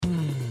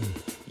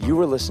You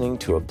were listening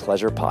to a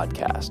Pleasure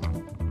podcast.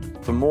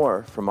 For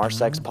more from our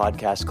Sex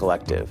Podcast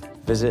Collective,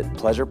 visit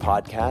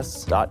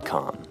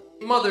pleasurepodcasts.com.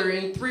 Mother,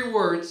 in 3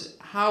 words,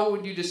 how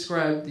would you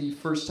describe the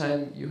first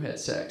time you had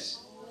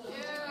sex?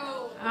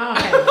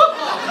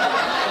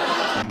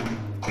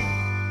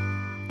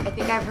 I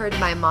think I've heard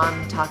my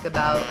mom talk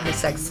about her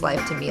sex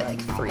life to me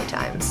like 3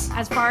 times.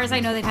 As far as I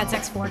know, they've had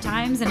sex 4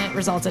 times, and it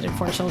resulted in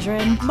 4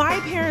 children. My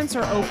parents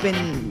are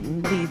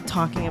openly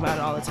talking about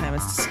it all the time.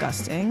 It's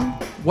disgusting.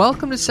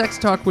 Welcome to Sex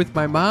Talk with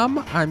my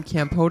mom. I'm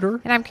Cam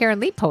Potter. And I'm Karen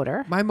Lee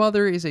Potter. My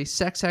mother is a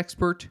sex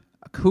expert,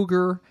 a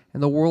cougar,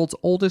 and the world's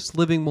oldest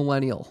living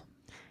millennial.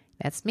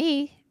 That's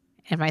me.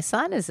 And my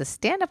son is a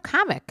stand-up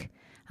comic,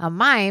 a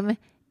mime,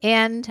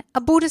 and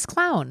a Buddhist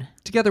clown.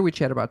 Together we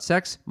chat about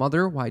sex.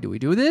 Mother, why do we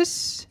do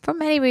this? For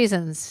many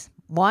reasons.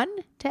 1,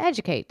 to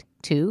educate.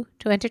 2,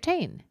 to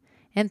entertain.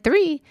 And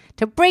 3,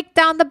 to break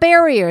down the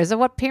barriers of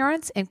what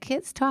parents and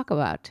kids talk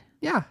about.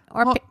 Yeah.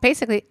 Or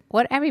basically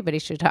what everybody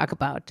should talk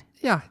about.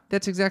 Yeah,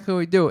 that's exactly what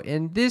we do.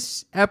 And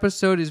this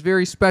episode is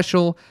very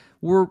special.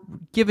 We're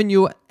giving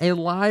you a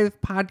live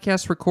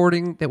podcast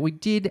recording that we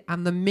did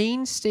on the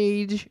main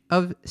stage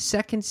of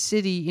Second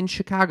City in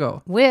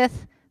Chicago.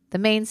 With the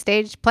main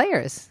stage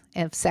players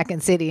of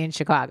Second City in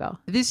Chicago.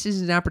 This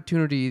is an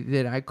opportunity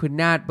that I could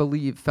not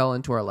believe fell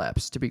into our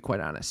laps, to be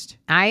quite honest.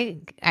 I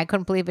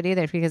couldn't believe it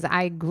either because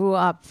I grew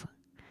up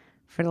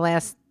for the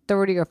last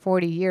 30 or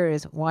 40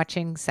 years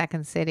watching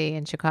Second City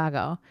in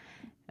Chicago.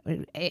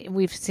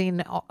 We've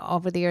seen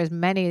over the years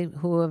many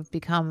who have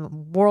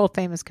become world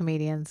famous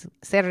comedians,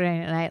 Saturday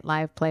Night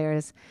Live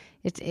players.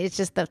 It's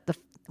just the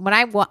when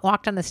I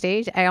walked on the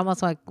stage, I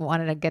almost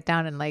wanted to get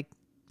down and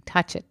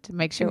touch it to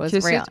make sure it was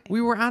real.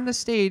 We were on the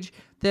stage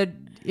that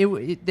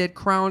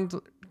crowned.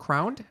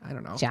 I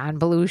don't know. John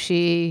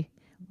Belushi,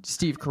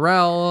 Steve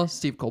Carell,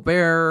 Steve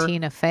Colbert,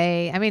 Tina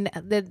Fey. I mean,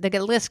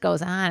 the list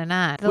goes on and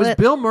on. Was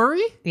Bill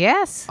Murray?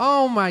 Yes.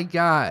 Oh my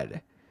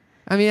God!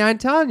 I mean, I'm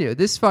telling you,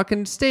 this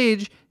fucking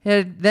stage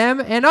had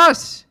them and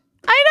us.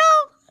 I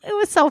know. It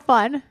was so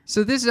fun.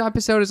 So this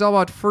episode is all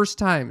about first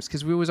times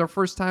because it was our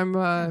first time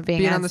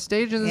being on the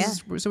stage, and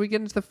so we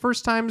get into the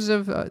first times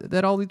of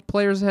that all these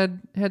players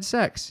had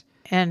sex.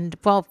 And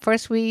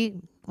first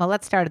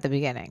let's start at the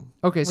beginning.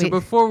 Okay, so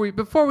before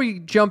we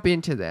jump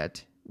into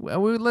that,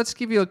 let's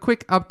give you a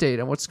quick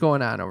update on what's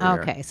going on over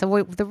here. Okay,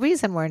 so the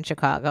reason we're in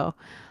Chicago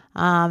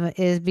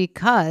is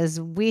because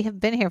we have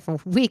been here for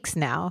weeks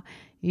now.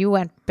 You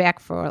went back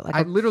for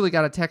I literally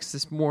got a text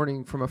this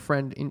morning from a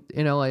friend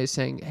in LA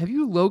saying, have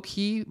you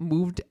low-key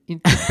moved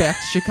back to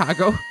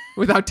Chicago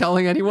without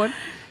telling anyone?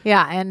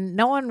 Yeah, and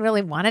no one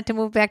really wanted to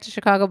move back to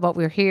Chicago, but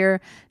we're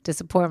here to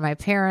support my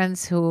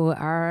parents who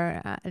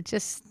are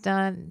just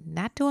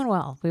not doing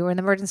well. We were in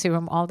the emergency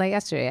room all day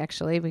yesterday,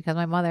 actually, because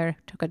my mother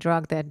took a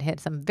drug that had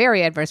some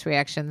very adverse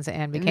reactions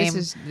and became...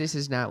 And this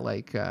is not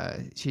like,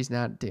 she's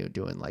not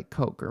doing like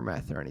coke or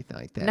meth or anything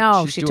like that.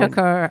 No, she took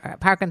her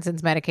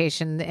Parkinson's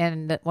medication,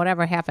 and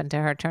whatever happened to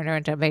her turned her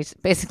into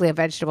basically a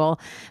vegetable.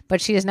 But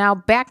she is now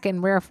back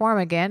in rare form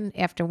again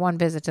after one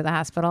visit to the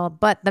hospital.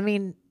 But, I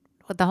mean...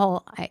 the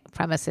whole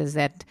premise is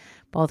that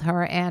both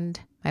her and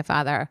my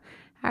father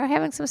are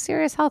having some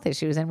serious health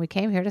issues, and we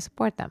came here to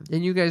support them.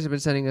 And you guys have been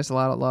sending us a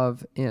lot of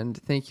love, and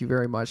thank you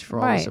very much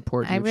for all the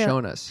support you've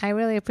shown us. I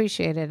really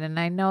appreciate it, and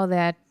I know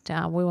that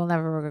we will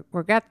never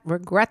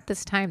regret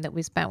this time that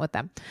we spent with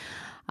them.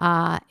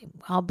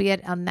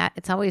 Albeit on that,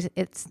 it's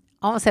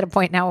almost at a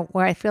point now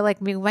where I feel like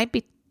we might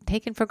be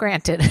taken for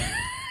granted.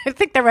 I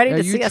think they're ready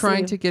to see us. Are you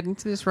trying to get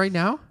into this right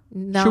now?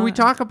 No. Should we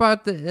talk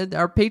about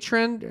our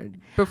Patreon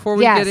before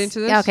we get into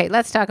this? Okay,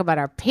 let's talk about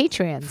our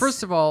Patreons.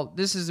 First of all,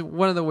 this is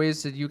one of the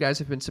ways that you guys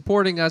have been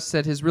supporting us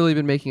that has really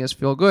been making us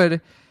feel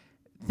good.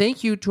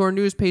 Thank you to our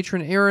newest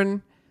patron,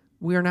 Aaron.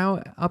 We are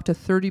now up to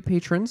 30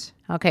 patrons.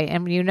 Okay,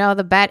 and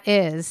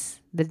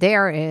the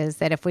dare is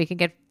that if we can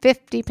get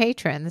 50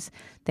 patrons,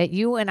 that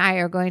you and I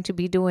are going to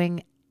be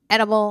doing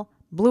edible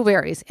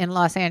blueberries in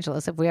Los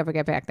Angeles if we ever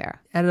get back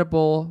there.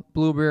 Edible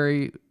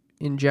blueberry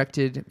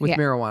injected with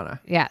marijuana.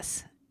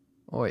 Yes.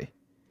 Oi.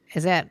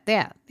 Is that,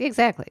 yeah,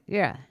 exactly,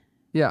 yeah.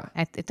 Yeah.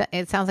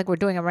 It sounds like we're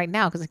doing it right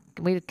now because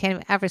we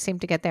can't ever seem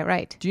to get that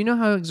right. Do you know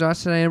how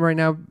exhausted I am right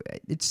now?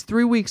 It's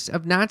 3 weeks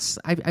of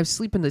I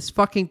sleep in this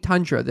fucking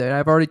tundra that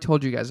I've already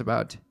told you guys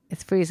about.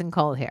 It's freezing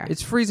cold here.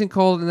 It's freezing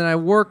cold, and then I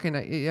work, and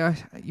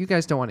you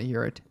guys don't want to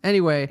hear it.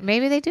 Anyway.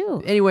 Maybe they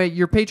do. Anyway,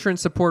 your Patreon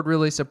support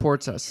really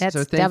supports us. That's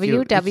so thank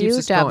you.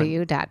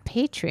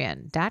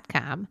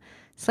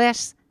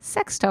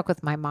 www.patreon.com/Sex Talk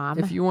with my mom.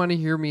 If you want to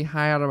hear me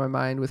high out of my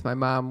mind with my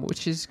mom,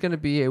 which is going to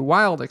be a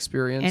wild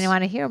experience. And you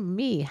want to hear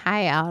me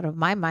high out of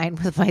my mind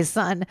with my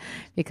son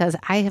because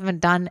I haven't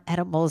done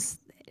edibles.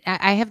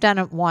 I have done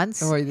it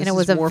once, and it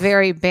was a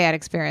very bad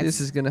experience.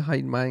 This is going to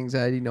heighten my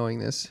anxiety knowing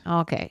this.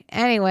 Okay.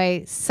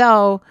 Anyway,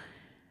 so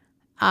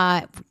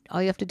all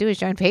you have to do is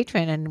join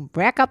Patreon and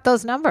rack up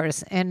those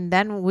numbers, and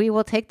then we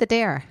will take the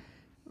dare.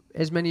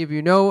 As many of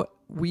you know,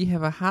 we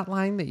have a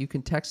hotline that you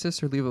can text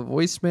us or leave a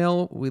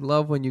voicemail. We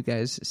love when you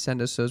guys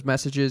send us those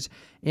messages.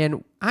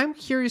 And I'm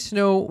curious to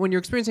know, when you're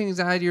experiencing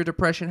anxiety or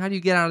depression, how do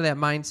you get out of that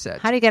mindset?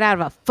 How do you get out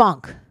of a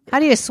funk? How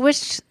do you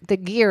switch the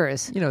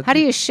gears? How do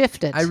you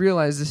shift it? I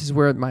realize this is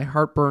where my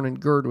heartburn and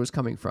GERD was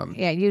coming from.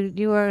 Yeah,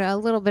 you were a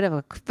little bit of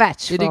a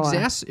fetch.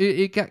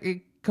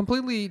 It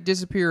completely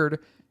disappeared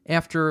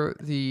after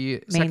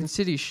the Second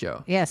City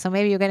show. Yeah, so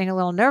maybe you're getting a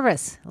little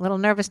nervous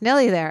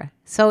Nilly there.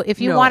 So if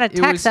you want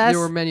to text us.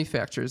 There were many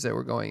factors that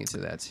were going into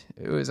that.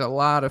 It was a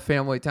lot of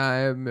family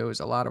time. It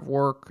was a lot of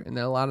work. And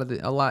then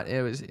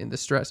it was in the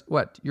stress.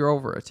 What? You're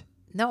over it.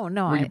 No.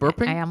 Were you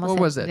burping? I almost what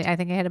was it? I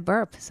think I had a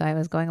burp. So I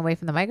was going away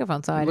from the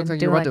microphone. So I didn't like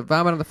do you were about to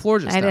vomit on the floor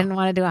just now. I didn't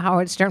want to do a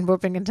Howard Stern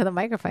burping into the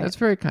microphone. That's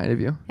very kind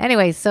of you.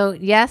 Anyway, so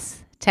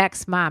yes,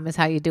 text mom is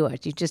how you do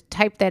it. You just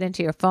type that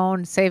into your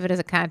phone, save it as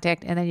a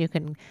contact, and then you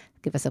can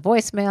give us a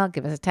voicemail,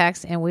 give us a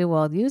text, and we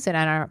will use it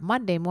on our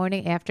Monday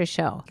morning after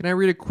show. Can I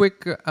read a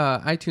quick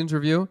iTunes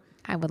review?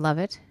 I would love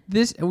it.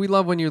 And we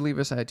love when you leave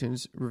us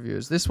iTunes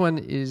reviews. This one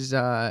is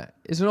an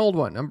old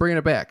one. I'm bringing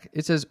it back.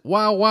 It says,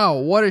 "Wow,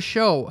 what a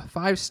show!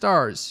 5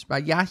 stars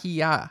by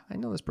Yahiya." I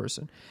know this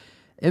person.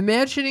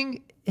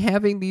 Imagining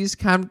having these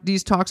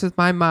talks with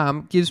my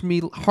mom gives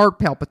me heart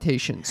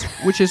palpitations,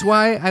 which is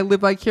why I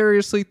live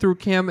vicariously through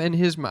Cam and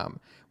his mom,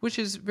 which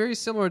is very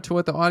similar to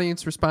what the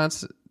audience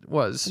response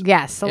was.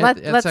 Yes, so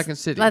let's Second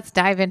City. Let's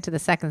dive into the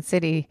Second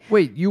City.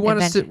 Wait, you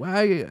want to?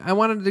 I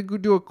wanted to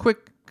do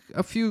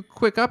a few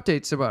quick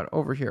updates about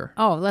over here.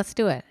 Oh, let's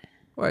do it.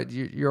 What?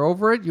 You're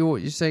over it?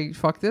 You say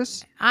fuck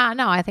this?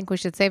 No, I think we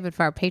should save it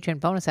for our patron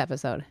bonus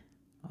episode.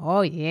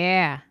 Oh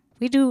yeah,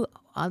 we do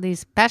all these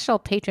special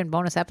patron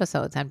bonus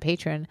episodes on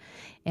Patreon,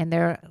 and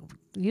they're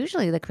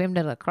usually the creme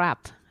de la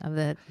crop of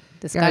the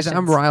discussions. Guys,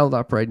 I'm riled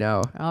up right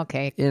now.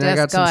 Okay, and I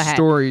got some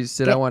stories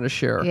that I want to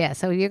share. Yeah,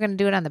 so you're going to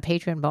do it on the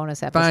Patreon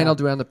bonus episode. Fine, I'll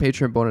do it on the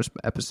Patreon bonus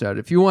episode.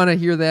 If you want to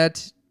hear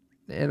that,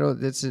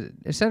 it's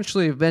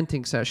essentially a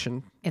venting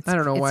session. I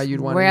don't know why you'd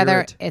want to hear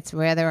it. It's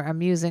rather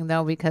amusing,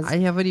 though, because I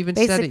haven't even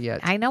said it yet.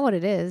 I know what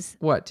it is.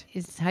 What?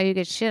 It's how you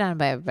get shit on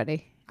by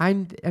everybody.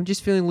 I'm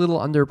just feeling a little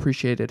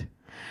underappreciated.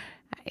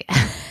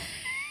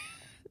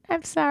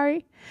 I'm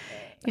sorry.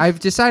 I've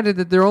decided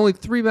that there are only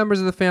 3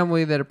 members of the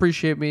family that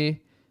appreciate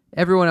me.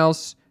 Everyone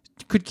else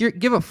could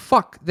give a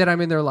fuck that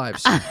I'm in their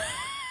lives.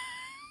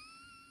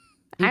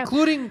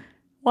 Including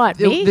what,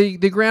 me?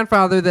 The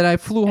grandfather that I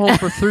flew home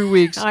for 3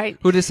 weeks, right.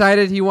 Who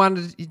decided he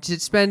wanted to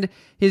spend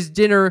his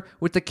dinner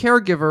with the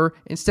caregiver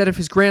instead of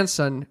his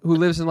grandson who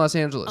lives in Los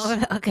Angeles.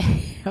 Oh,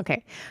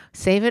 okay.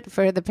 Save it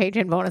for the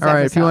Patreon bonus episode. All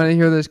right, if you want to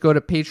hear this, go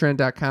to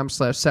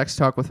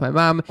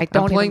patreon.com/sextalkwithmymom.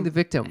 I'm playing the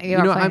victim.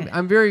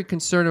 I'm very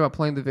concerned about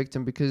playing the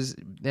victim because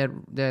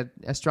that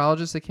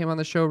astrologist that came on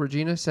the show,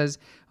 Regina, says,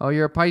 "Oh,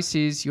 you're a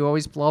Pisces. You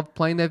always love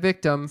playing that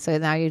victim." So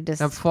now you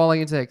just... I'm falling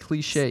into that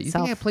cliche. You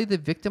think I played the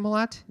victim a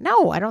lot?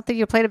 No, I don't think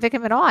you played a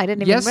victim at all. I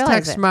didn't even realize it.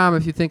 Yes, text mom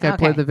if you think I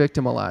played the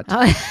victim a lot.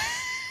 Okay.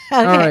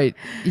 All right.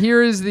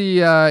 Here's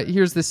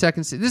the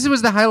second. This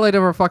was the highlight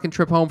of our fucking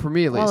trip home for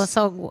me, at least. Well,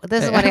 so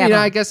this is what happened.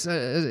 I guess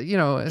aside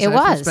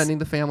from spending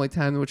the family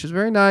time, which is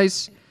very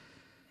nice.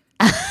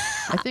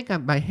 I think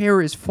my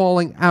hair is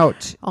falling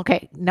out.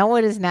 Okay, no,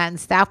 it is not. And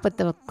stop with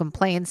the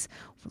complaints.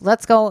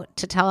 Let's go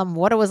to tell them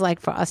what it was like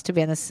for us to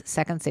be on the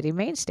Second City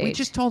main stage. We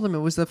just told them it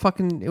was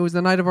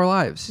the night of our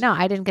lives. No,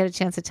 I didn't get a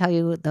chance to tell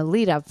you the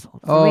lead up.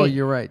 Oh,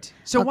 you're right.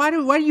 So why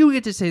do you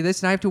get to say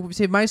this and I have to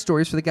save my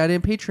stories for the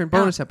goddamn Patreon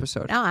bonus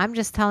episode? No, I'm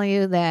just telling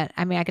you that.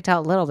 I mean, I could tell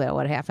a little bit of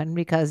what happened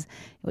because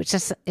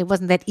it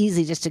wasn't that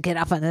easy just to get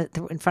up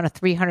in front of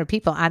 300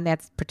 people on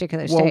that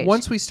particular stage. Well,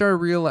 once we started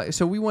realizing,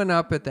 so we went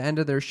up at the end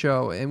of their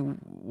show, and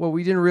what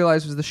we didn't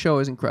realize was the show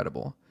is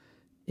incredible,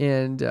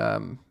 and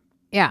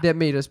that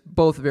made us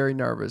both very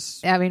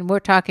nervous. I mean, we're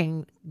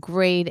talking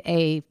grade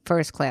A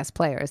first class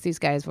players. These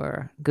guys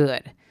were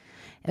good.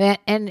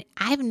 And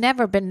I've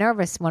never been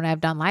nervous when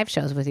I've done live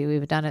shows with you.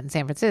 We've done it in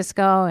San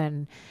Francisco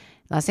and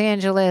Los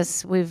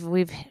Angeles.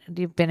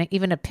 You've been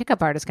even at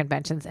pickup artist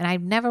conventions, and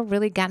I've never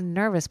really gotten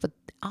nervous. But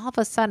all of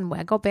a sudden,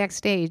 I go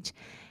backstage,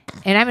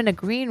 and I'm in a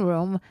green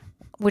room,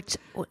 which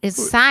is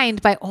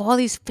signed by all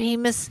these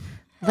famous,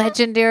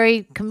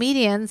 legendary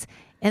comedians,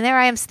 and there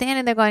I am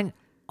standing there going,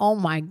 "Oh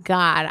my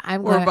God!"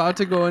 We're about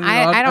to go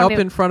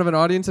in front of an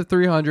audience of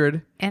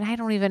 300, and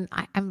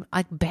I'm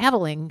like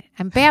babbling.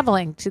 I'm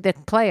babbling to the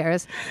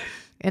players,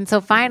 and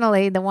so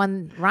finally, the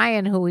one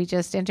Ryan, who we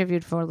just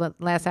interviewed for the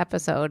last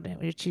episode,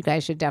 which you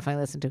guys should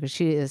definitely listen to because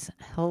she is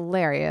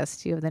hilarious.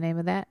 Do you have the name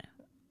of that?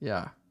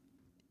 Yeah,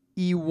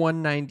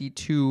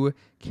 E192.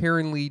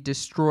 Karen Lee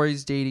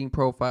destroys dating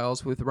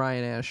profiles with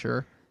Ryan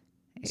Asher.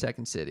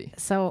 Second City.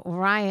 So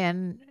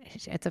Ryan,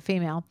 it's a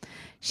female.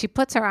 She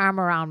puts her arm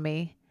around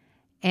me.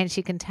 And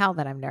she can tell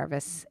that I'm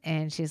nervous.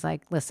 And she's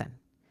like, "Listen,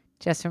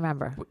 just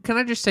remember." Can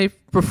I just say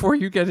before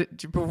you get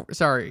it?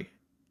 Sorry.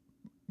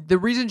 The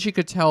reason she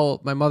could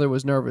tell my mother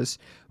was nervous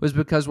was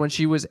because when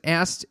she was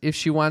asked if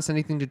she wants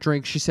anything to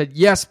drink, she said,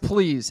 "Yes,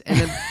 please." And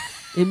then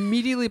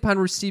immediately upon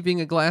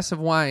receiving a glass of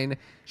wine,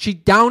 she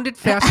downed it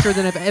faster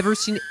than I've ever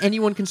seen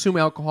anyone consume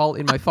alcohol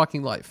in my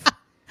fucking life.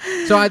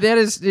 So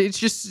it's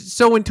just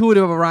so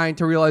intuitive of Ryan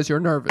to realize you're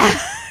nervous.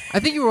 I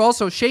think you were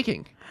also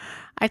shaking.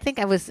 I think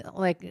I was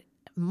like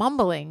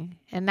mumbling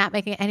and not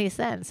making any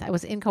sense. I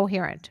was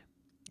incoherent.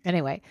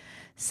 Anyway,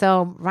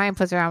 so Ryan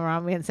puts her arm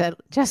around me and said,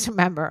 just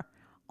remember,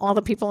 all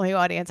the people in the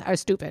audience are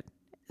stupid.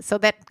 So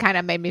that kind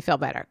of made me feel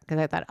better because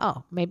I thought,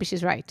 oh, maybe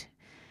she's right.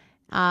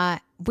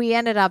 We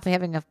ended up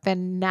having a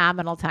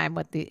phenomenal time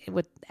with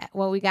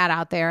when we got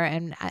out there,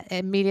 and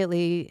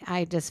immediately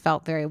I just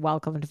felt very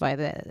welcomed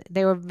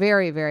they were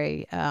very,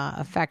 very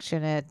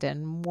affectionate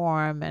and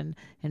warm and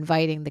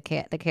inviting the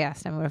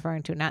cast I'm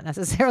referring to, not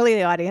necessarily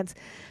the audience.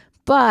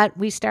 But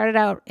we started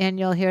out, and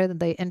you'll hear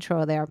the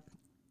intro there,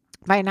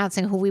 by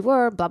announcing who we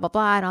were, blah, blah,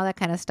 blah, and all that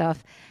kind of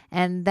stuff.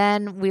 And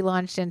then we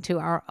launched into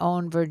our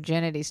own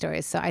virginity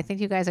stories. So I think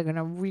you guys are going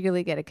to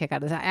really get a kick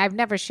out of this. I've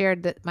never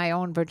shared my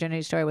own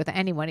virginity story with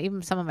anyone.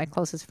 Even some of my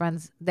closest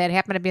friends that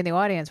happen to be in the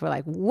audience were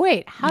like,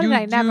 wait, how did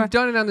I never? You've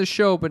done it on the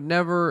show, but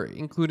never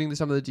including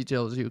some of the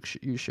details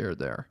you shared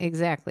there.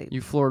 Exactly.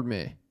 You floored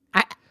me.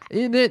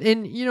 And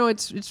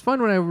it's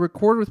fun when I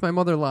record with my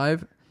mother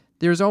live.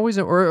 There's always,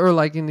 or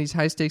like in these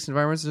high stakes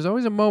environments, there's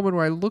always a moment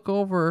where I look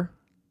over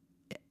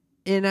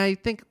and I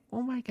think,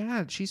 oh my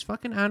God, she's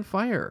fucking on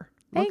fire.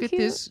 Look at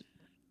this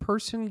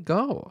person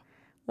go.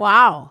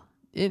 Wow.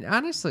 And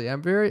honestly,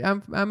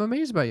 I'm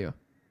amazed by you.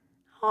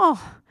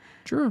 Oh.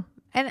 True.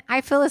 And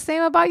I feel the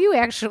same about you,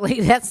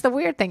 actually. That's the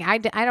weird thing. I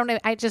don't know.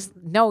 I just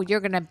know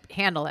you're going to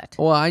handle it.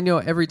 Well, I know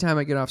every time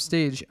I get off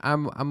stage,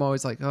 I'm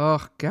always like,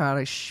 oh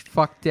God,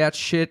 fuck that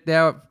shit.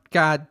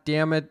 God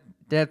damn it.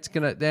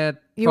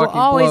 You will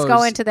always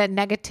go into that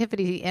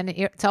negativity, and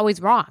it's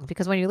always wrong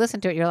because when you listen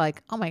to it, you're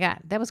like, "Oh my God,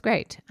 that was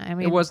great." I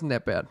mean, it wasn't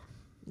that bad.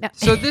 No.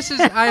 So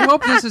I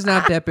hope this is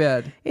not that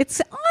bad.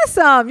 It's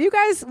awesome, you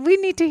guys. We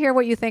need to hear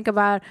what you think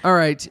about. All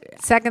right,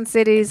 Second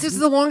Cities. This is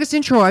the longest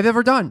intro I've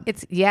ever done.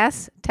 It's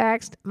yes,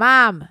 text,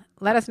 Mom.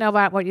 Let us know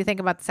about what you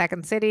think about the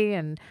Second City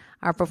and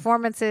our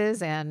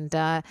performances, and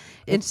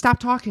stop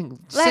talking.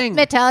 Let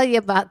me tell you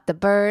about the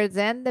birds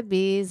and the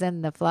bees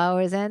and the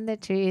flowers and the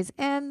trees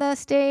and the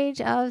stage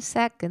of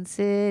Second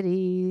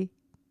City,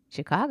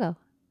 Chicago.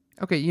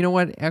 Okay, you know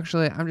what?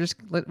 Actually,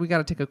 we got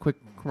to take a quick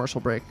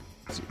commercial break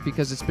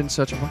because it's been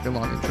such a fucking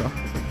long intro.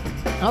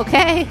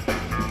 Okay.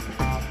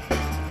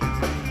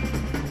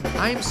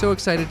 I am so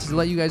excited to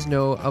let you guys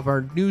know of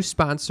our new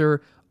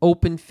sponsor,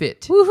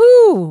 OpenFit.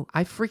 Woohoo!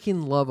 I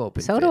freaking love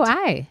OpenFit. So do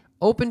I.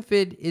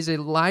 OpenFit is a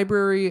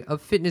library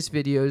of fitness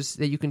videos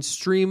that you can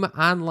stream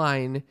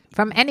online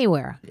from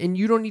anywhere, and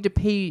you don't need to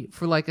pay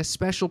for like a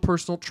special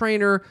personal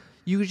trainer.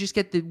 You could just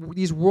get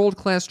these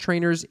world-class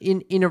trainers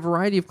in a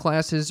variety of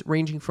classes,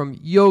 ranging from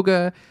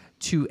yoga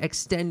to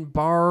extend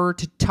bar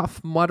to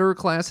Tough Mudder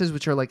classes,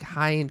 which are like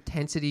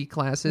high-intensity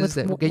classes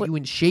that will get you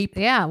in shape.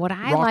 Yeah,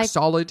 rock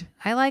solid.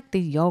 I like the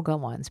yoga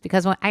ones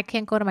because when I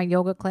can't go to my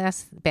yoga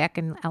class back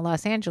in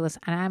Los Angeles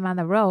and I'm on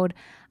the road,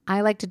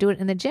 I like to do it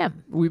in the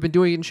gym. We've been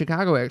doing it in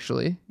Chicago,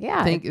 actually. Yeah.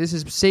 I think this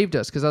has saved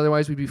us because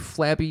otherwise we'd be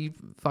flabby,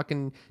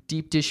 fucking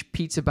deep dish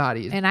pizza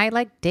bodies. And I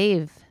like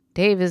Dave.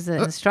 Dave is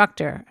the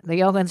instructor, the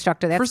yoga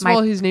instructor. First of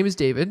all, his name is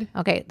David.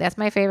 Okay, that's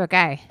my favorite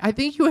guy. I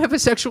think you have a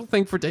sexual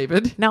thing for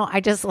David. No,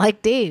 I just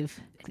like Dave.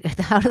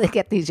 How do they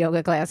get these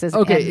yoga classes?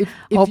 Okay, and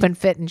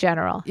OpenFit in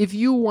general. If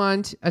you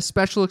want a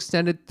special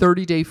extended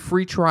 30-day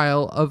free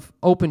trial of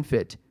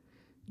OpenFit,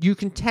 you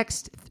can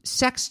text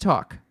sex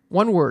talk,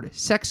 one word,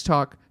 sex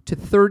talk, to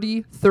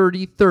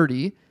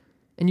 303030,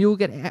 and you'll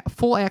get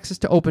full access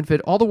to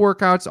OpenFit, all the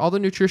workouts, all the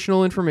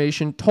nutritional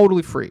information,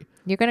 totally free.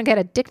 You're going to get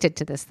addicted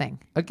to this thing.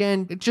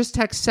 Again, just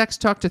text sex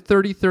talk to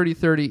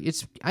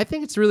 303030. I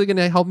think it's really going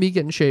to help me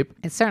get in shape.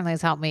 It certainly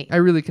has helped me. I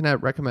really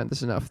cannot recommend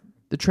this enough.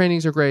 The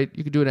trainings are great.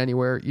 You can do it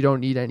anywhere. You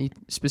don't need any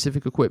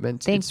specific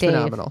equipment. Thank it's Dave.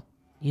 Phenomenal.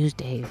 Use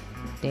Dave.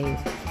 Dave.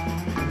 Okay,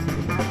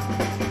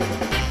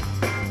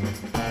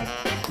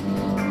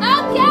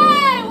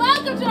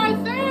 welcome to our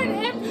third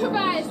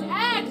improvised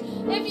act.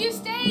 If you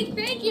stayed,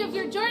 thank you. If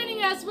you're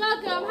joining us,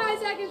 welcome. Hi,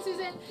 Zach and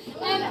Susan.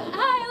 And hi,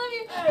 I love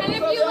you. And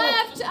if you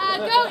left,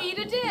 go eat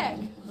a dick.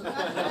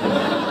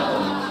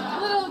 A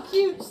little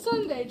cute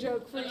Sunday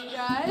joke for you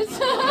guys.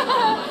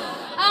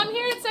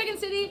 Here at Second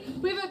City,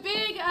 we have a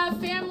big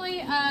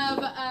family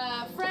of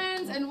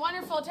friends and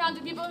wonderful,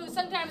 talented people who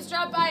sometimes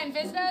drop by and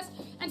visit us.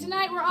 And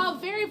tonight we're all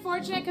very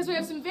fortunate because we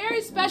have some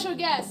very special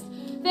guests.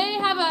 They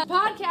have a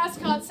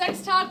podcast called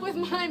Sex Talk with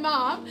My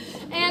Mom,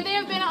 and they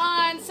have been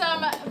on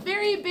some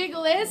very big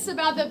lists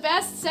about the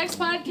best sex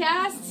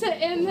podcasts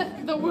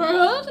in the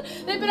world.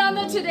 They've been on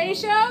the Today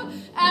Show,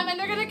 and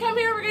they're going to come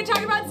here. We're going to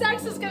talk about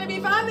sex. It's going to be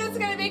fun. It's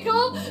going to be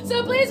cool.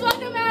 So please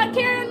welcome out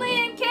Karen,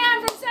 Lee, and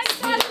Cam from Sex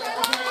Talk with My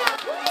Mom.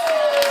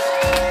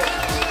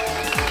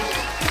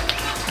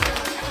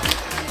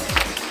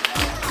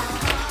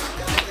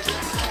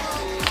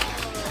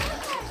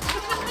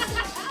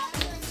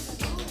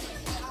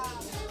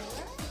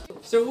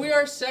 So we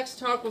are Sex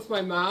Talk with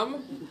My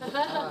Mom. I'm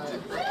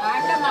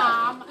the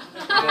mom.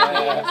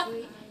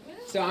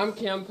 So I'm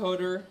Cam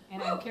Potter.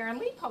 And I'm Karen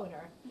Lee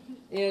Potter.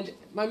 And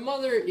my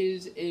mother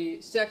is a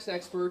sex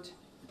expert,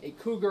 a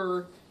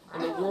cougar,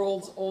 and the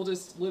world's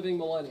oldest living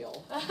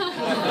millennial. And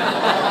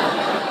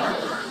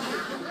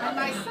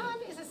my son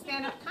is a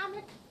stand-up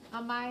comic,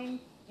 a mime,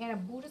 and a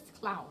Buddhist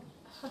clown.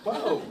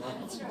 Whoa.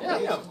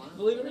 Yeah,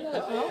 believe it or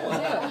not.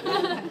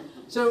 Yeah.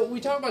 So we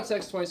talk about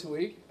sex twice a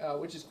week,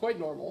 which is quite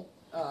normal.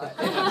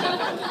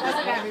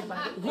 Doesn't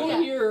everybody?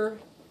 Who here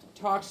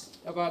talks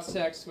about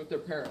sex with their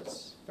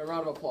parents? A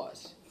round of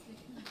applause.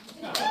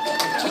 Not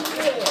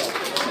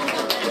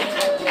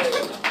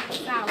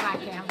like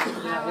him.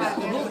 Not like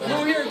him.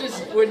 Who here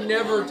just would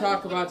never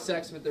talk about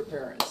sex with their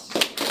parents?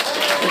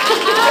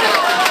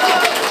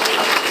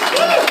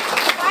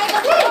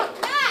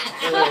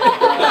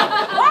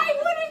 Why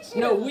wouldn't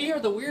you? No, we are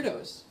the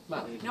weirdos,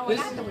 Mom. No, we're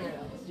not the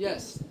weirdos.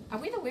 Yes. Are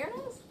we the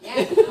weirdos?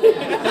 Yeah.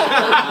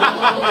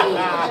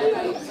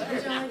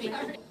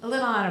 A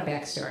little on a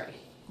backstory.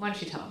 Why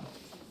don't you tell them?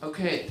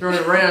 Okay, throwing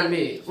it right on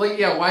me. Like,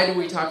 yeah, why do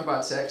we talk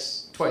about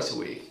sex twice a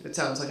week? That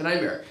sounds like a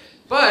nightmare.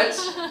 But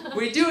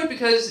we do it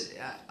because,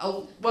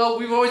 well,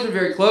 we've always been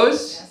very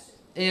close. Yes.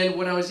 And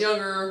when I was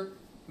younger,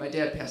 my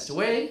dad passed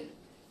away.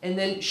 And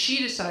then she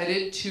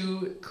decided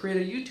to create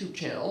a YouTube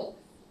channel,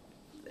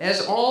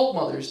 as all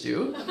mothers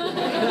do.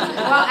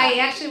 Well, I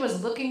actually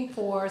was looking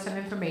for some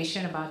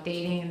information about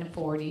dating in the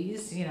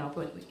 40s, you know,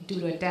 due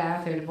to a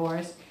death or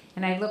divorce.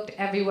 And I looked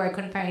everywhere, I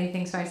couldn't find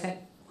anything, so I said,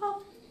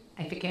 well,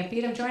 if you can't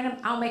beat them, join them.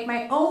 I'll make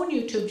my own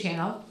YouTube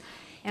channel.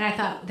 And I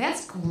thought,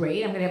 that's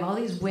great. I'm going to have all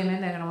these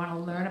women that are going to want to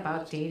learn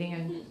about dating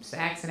and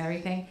sex and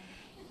everything.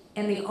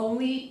 And the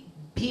only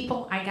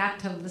people I got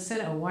to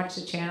listen or watch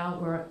the channel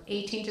were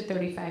 18 to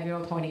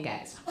 35-year-old horny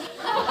guys.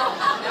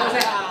 That was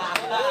it.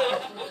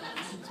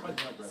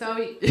 So,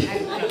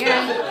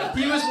 again...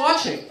 He was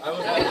watching. I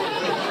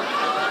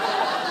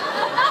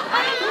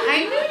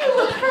knew you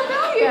looked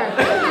familiar.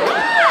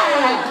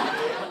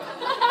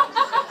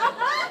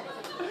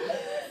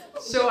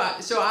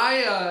 So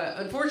I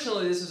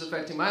unfortunately, this was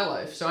affecting my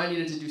life, so I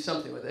needed to do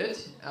something with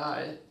it.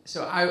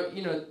 So I,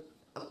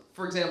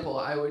 for example,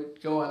 I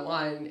would go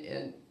online,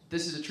 and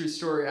this is a true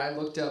story. I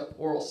looked up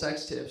oral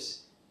sex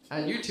tips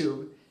on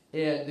YouTube,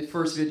 and the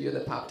first video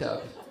that popped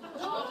up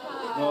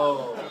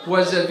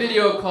was a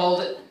video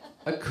called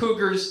 "A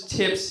Cougar's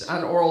Tips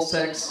on Oral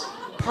Sex,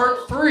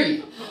 Part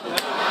 3."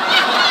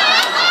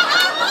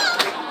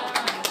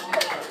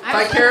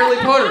 By Karen Lee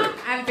Potter.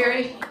 I'm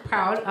very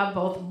proud of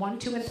both 1,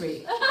 2, and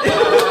 3.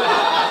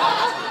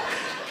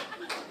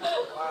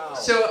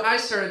 So I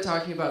started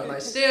talking about my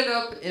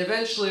stand-up.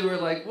 Eventually, we're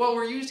like, well,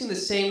 we're using the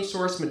same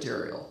source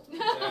material.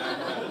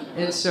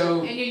 And so...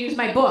 And you use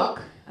my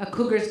book, A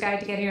Cougar's Guide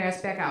to Getting Your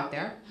Ass Back Out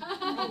There.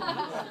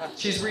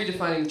 She's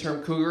redefining the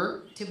term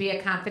cougar. To be a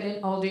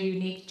confident, older,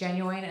 unique,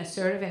 genuine,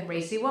 assertive, and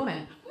racy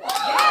woman. Yeah!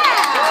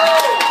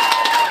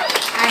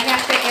 I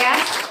have to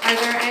ask, are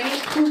there any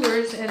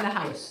cougars in the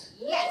house?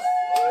 Yes.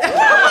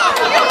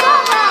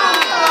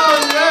 Oh,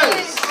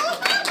 yes!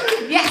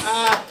 Yes.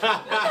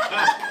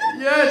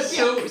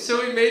 Yes.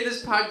 So we made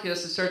this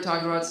podcast to start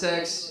talking about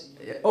sex,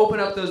 open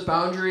up those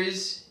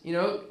boundaries,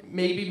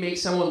 maybe make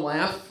someone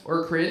laugh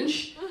or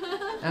cringe.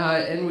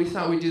 And we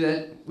thought we'd do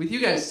that with you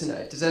guys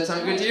tonight. Does that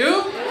sound good to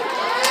you?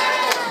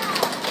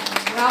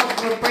 Well,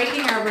 we're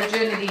breaking our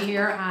virginity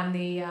here on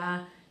the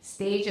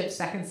stage of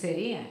Second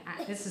City.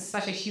 This is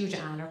such a huge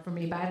honor for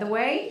me, by the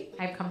way.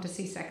 I've come to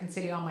see Second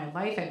City all my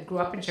life. I grew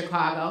up in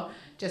Chicago,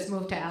 just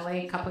moved to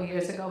LA a couple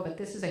years ago, but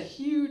this is a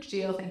huge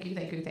deal. Thank you,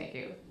 thank you, thank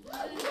you.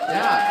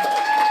 Yeah.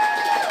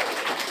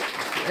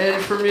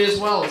 And for me as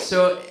well.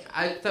 So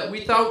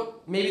we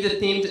thought maybe the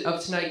theme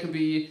of tonight could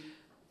be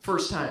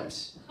first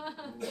times.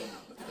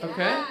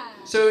 Okay?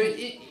 So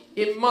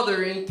in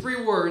Mother, in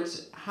 3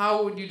 words,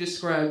 how would you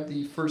describe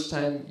the first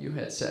time you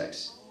had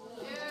sex?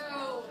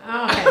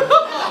 Okay.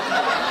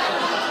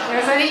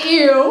 There's an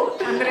ew.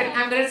 I'm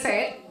gonna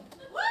say it.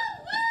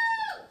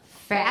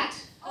 Fat.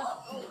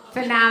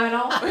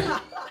 Phenomenal.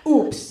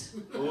 Oops.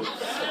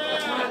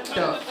 What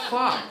the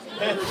fuck?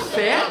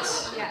 Fat?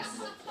 Yes.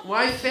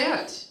 Why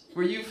fat?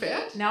 Were you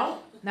fat?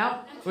 No.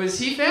 Was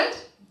he fat?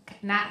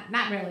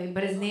 Not really,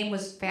 but his name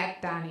was Fat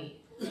Donnie.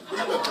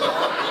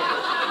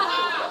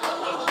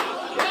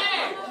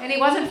 And he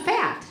wasn't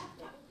fat.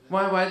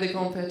 Why did they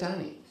call him Fat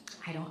Donnie?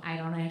 I don't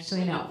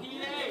actually know.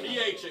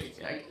 PH.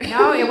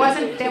 No, it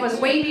wasn't. That was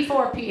way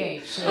before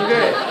PH.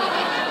 Okay.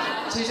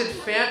 So you said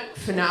fat,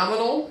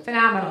 phenomenal?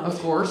 Phenomenal. Of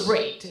course.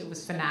 Great. It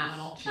was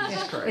phenomenal.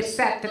 Jesus Christ. It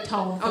set the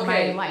tone for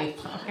Okay. my life.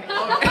 Okay.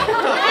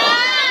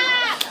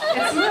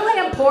 It's really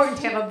important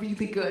to have a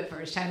really good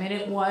first time, and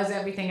it was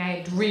everything I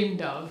had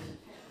dreamed of.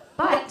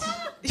 But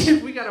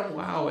we got a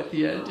wow at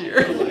the end here.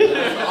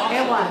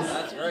 it was.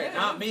 That's right.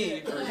 Not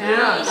me.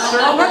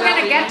 Oh, we're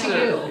gonna get to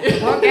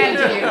you. We'll get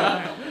to you.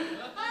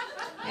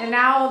 And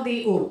now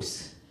the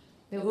oops.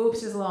 The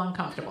oops is a little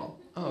uncomfortable.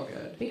 Oh,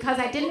 good. Because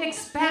I didn't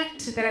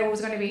expect that I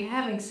was going to be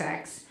having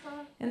sex.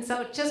 And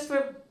so just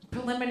for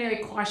preliminary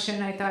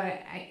caution, I thought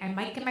I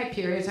might get my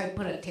period, so I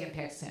put a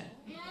Tampax in.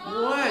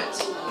 What?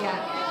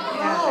 Yeah,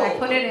 I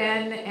put it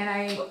in, and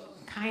I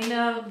kind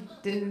of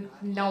didn't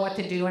know what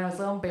to do, and I was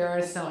a little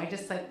embarrassed, so I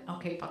just said,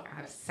 okay, fuck, I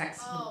have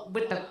sex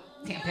with the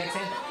Tampax.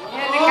 And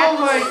Oh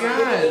my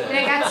God. And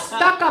it got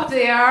stuck up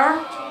there.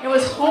 It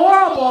was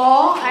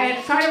horrible. I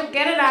had tried to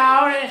get it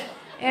out,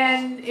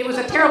 and it was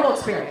a terrible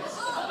experience.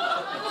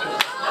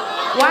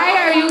 Why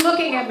are you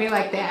looking at me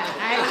like that?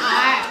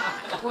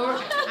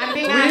 I'm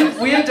being honest.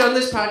 We have done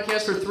this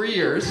podcast for 3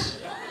 years.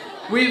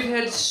 We've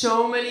had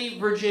so many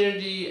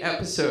virginity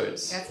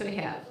episodes. That's what I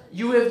have.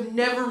 You have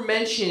never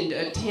mentioned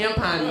a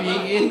tampon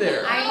being in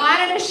there. I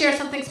wanted to share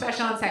something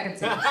special on Second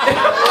City.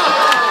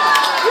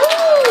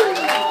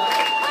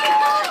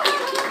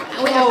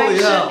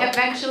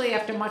 Eventually,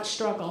 after much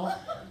struggle,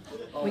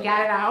 we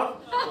got it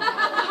out.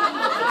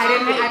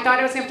 I thought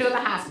I was going to have to do it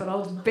at the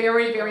hospital. It was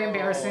very, very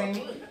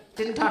embarrassing.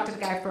 Didn't talk to the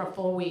guy for a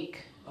full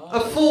week. A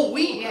full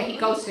week? Yeah, he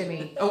ghosted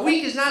me. A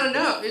week is not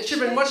enough. It should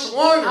have been much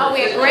longer. Oh,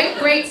 we had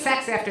great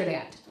sex after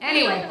that.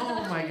 Anyway.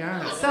 Oh my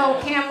God. So,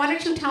 Cam, why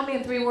don't you tell me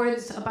in 3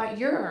 words about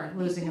your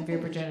losing of your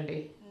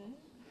virginity?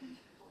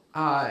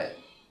 Why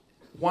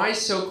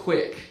so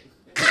quick?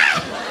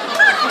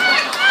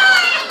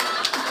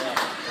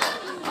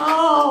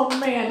 Oh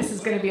man, this is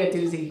going to be a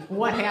doozy.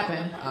 What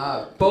happened?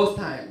 Both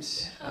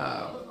times.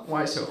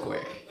 Why so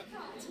quick?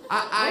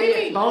 What do you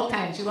mean both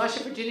times? You lost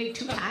your virginity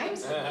 2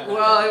 times?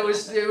 Well, it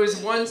was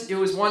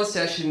one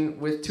session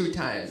with 2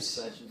 times.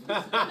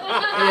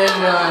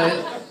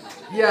 And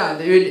yeah,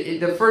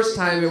 the first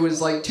time it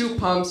was like 2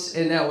 pumps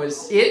and that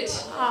was it.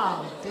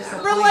 Oh,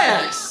 disappointing.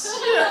 Relax.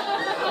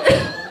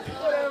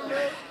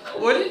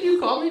 What did you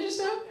call me just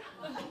now?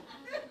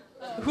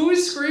 Who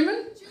is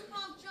screaming?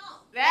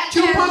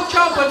 2 pump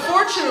jump,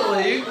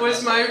 unfortunately,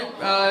 was my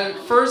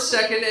first,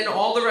 second, and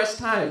all the rest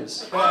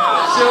times. So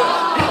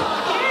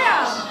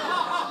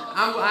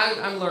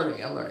I'm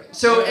learning.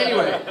 So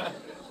anyway,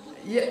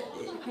 yeah,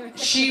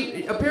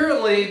 she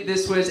apparently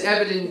this was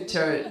evident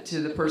to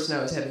the person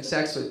I was having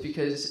sex with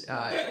because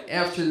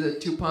after the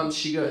 2 pumps,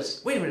 she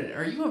goes, "Wait a minute,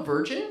 are you a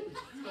virgin?"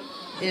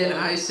 And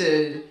I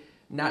said,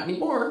 "Not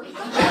anymore."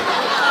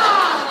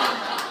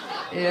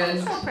 And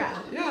so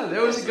proud. Yeah,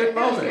 that was a good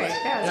moment.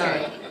 That was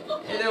great.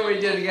 And then we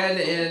did it again,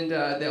 and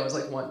that was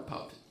like 1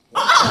 pump.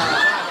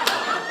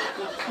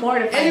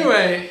 Mortifying.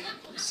 Anyway,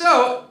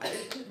 so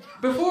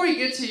before we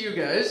get to you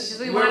guys,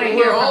 We wanna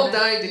hear we're all from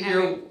dying to it.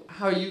 hear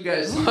how you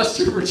guys lost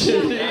your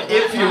virginity,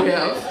 if you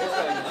have.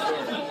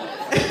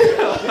 You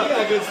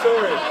got a good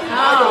story.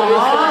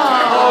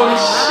 Oh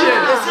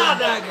shit! It's not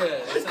that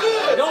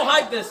good. Don't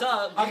hype this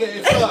up.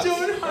 Okay, it's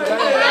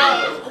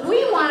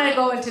We want to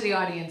go into the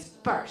audience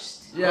first.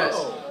 Yes.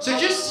 So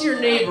just your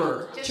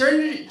neighbor.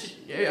 Turn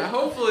to,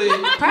 hopefully.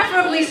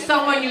 Preferably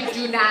someone you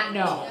do not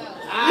know.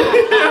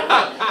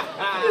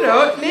 You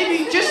know,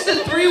 maybe just the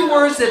 3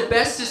 words that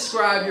best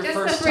describe your Just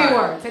first the 3 time.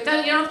 words. You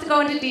don't have to go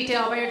into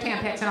detail about your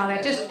Tampax and all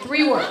that. Just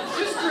 3 words.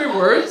 Just 3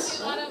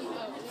 words.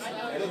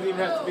 It doesn't even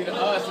have to be to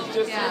us. It's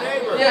just your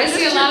neighbor. Yeah, I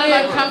see a lot of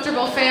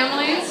uncomfortable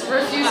families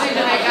refusing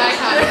to make eye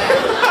contact.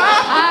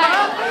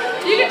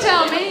 Hi. You can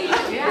tell me.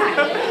 Yeah.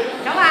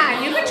 Come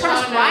on. You can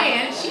trust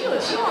Ryan. She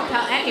won't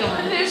tell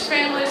anyone. There's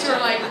families who are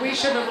like, we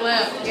should have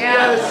left.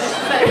 Yeah.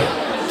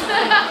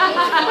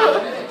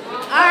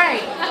 All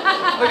right.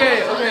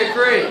 Okay,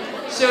 great.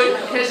 So,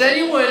 did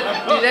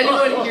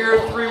anyone hear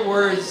 3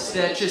 words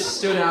that just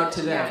stood out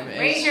to them? as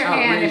Raise your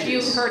hand if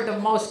outrageous? you've heard the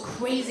most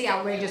crazy,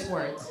 outrageous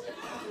words.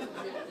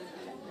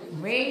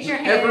 Raise your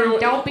hand. Everyone-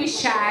 Don't be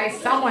shy.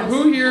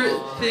 Who here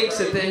thinks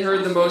that they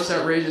heard the most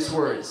outrageous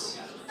words?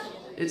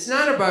 It's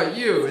not about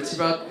you. It's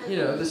about,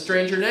 the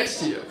stranger next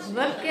to you.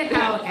 Look at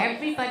how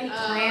everybody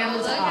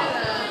clams up.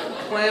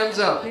 Clams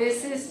up.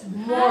 This is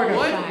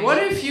mortifying. What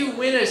if you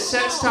win a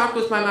Sex Talk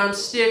with My Mom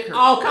sticker?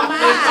 Oh, come on.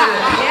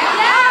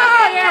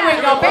 Yeah, we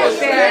go. Big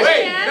there.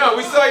 Wait, no,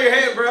 we saw your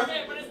hand, bro.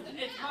 Hey, but it's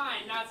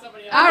mine, not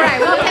somebody else. All right,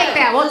 we'll take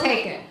that. We'll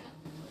take it.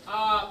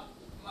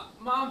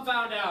 Mom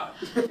found out.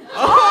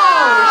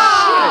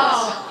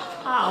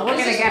 Oh, we're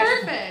This gonna is get.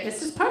 perfect.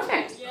 This is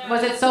perfect. Yeah.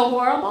 Was it so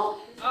horrible?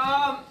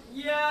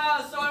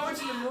 Yeah, so I went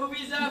to the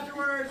movies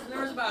afterwards, and there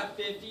was about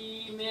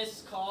 50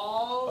 missed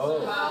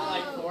calls, about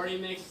like 40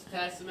 mixed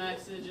text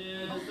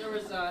messages. There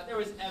was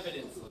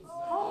evidence.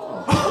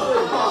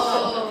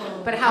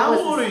 But how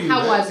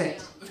was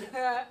it?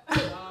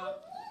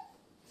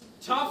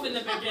 Tough in the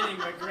beginning,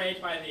 but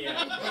great by the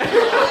end.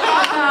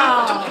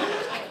 Oh.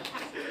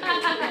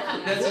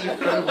 That's an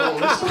incredible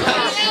response.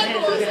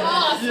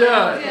 Awesome.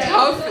 Yeah,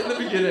 tough in the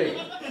beginning.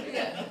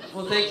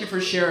 Well, thank you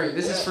for sharing.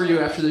 This is for you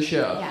after the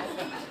show. Yeah.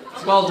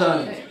 Well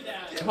done.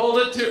 Hold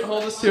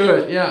us to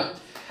it. Yeah.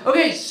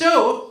 Okay,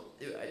 so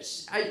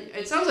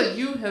it sounds like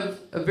you have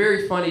a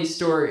very funny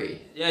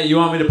story. Yeah, you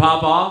want me to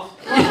pop off?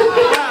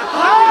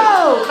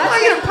 Oh,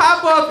 I'm gonna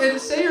pop up and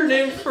say your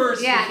name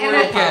first. yeah. before And,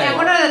 I pop and up.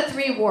 what are the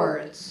 3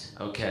 words?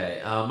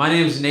 Okay, my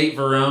name is Nate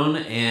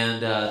Verone,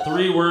 and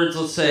 3 words,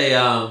 let's say,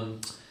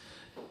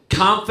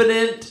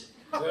 confident,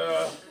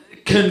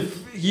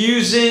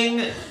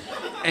 confusing,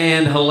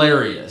 and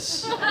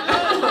hilarious.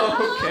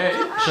 Okay. Okay.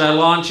 Should I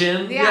launch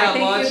in? Yeah, I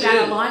think launch you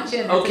gotta in. launch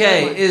in. That's a good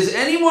Okay, one. is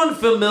anyone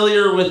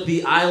familiar with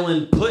the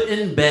island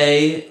Put-in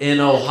Bay in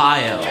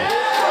Ohio?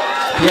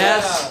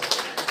 Yes?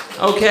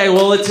 Okay,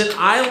 well, it's an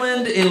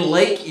island in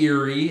Lake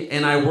Erie,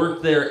 and I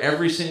worked there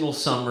every single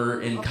summer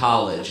in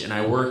college, and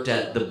I worked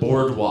at the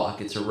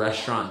Boardwalk. It's a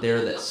restaurant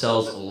there that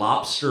sells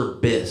lobster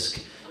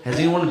bisque. Has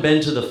anyone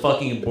been to the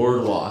fucking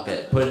Boardwalk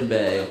at Put-in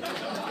Bay?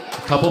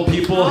 A couple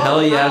people,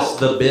 hell yes,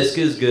 the bisque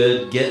is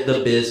good. Get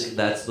the bisque,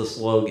 that's the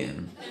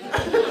slogan.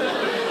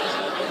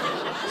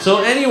 So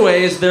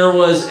anyways, there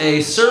was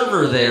a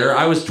server there.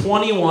 I was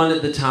 21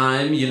 at the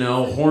time, you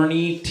know,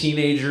 horny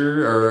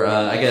teenager, or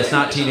I guess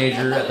not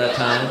teenager at that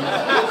time.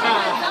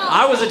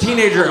 I was a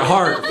teenager at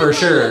heart, for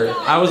sure.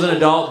 I was an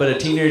adult, but a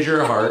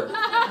teenager at heart.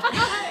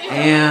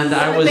 And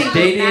I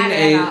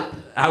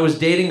was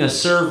dating a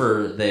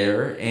server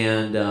there,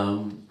 and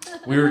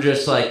we were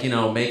just like, you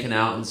know, making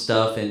out and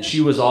stuff, and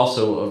she was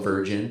also a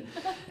virgin.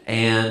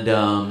 And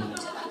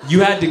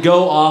you had to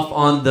go off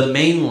on the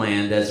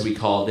mainland, as we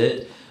called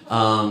it,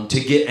 to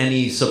get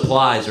any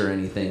supplies or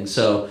anything.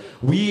 So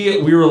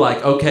we were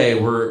like, okay,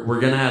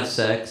 we're gonna have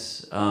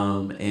sex,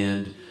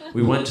 and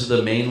we went to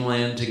the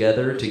mainland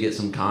together to get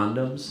some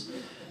condoms,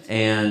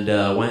 and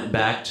went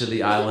back to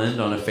the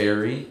island on a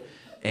ferry,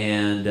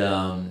 and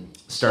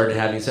started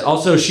having sex.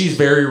 Also, she's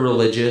very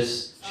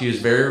religious. She was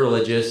very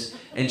religious,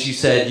 and she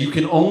said you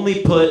can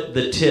only put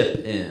the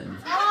tip in.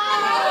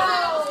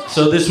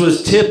 So this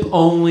was tip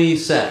only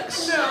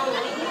sex.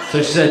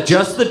 So she said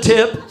just the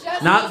tip,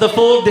 not the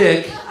full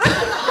dick.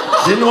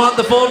 Didn't want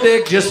the full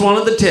dick, just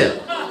wanted the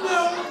tip.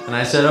 And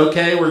I said,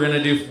 okay, we're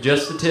gonna do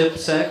just the tip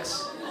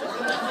sex.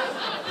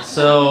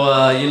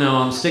 So, you know,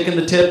 I'm sticking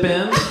the tip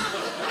in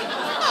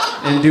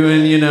and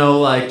doing, you know,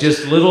 like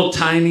just little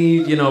tiny,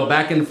 you know,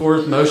 back and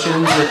forth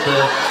motions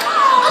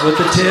with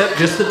the tip,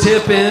 just the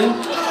tip in,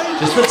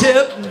 just the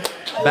tip,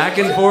 back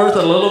and forth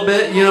a little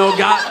bit, you know,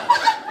 got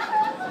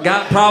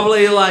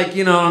probably like,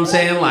 you know what I'm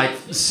saying, like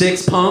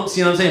 6 pumps,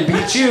 you know what I'm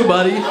saying? Beat you,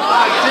 buddy. Beat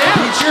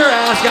your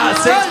ass, got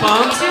 6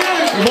 pumps.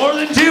 More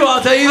than 2,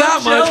 I'll tell you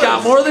that much.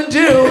 Got more than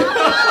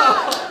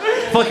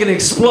 2. Fucking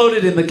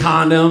exploded in the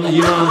condom,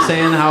 you know what I'm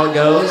saying, how it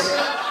goes.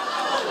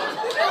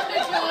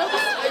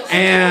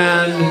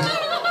 And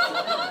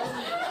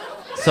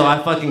so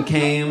I fucking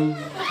came,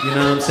 you know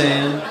what I'm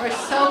saying? We're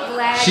so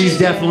glad. She's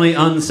definitely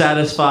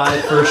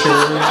unsatisfied for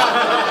sure.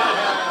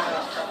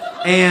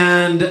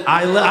 And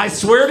I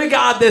swear to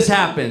God this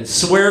happened.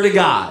 Swear to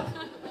God.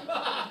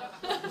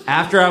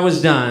 After I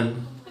was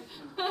done,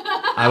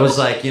 I was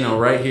like, you know,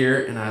 right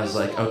here, and I was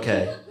like,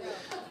 okay.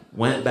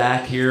 Went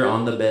back here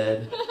on the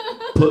bed,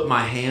 put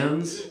my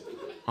hands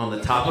on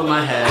the top of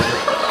my head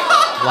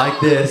like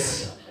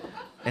this,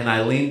 and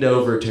I leaned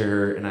over to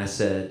her and I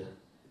said,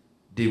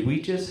 did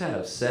we just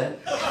have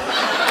sex?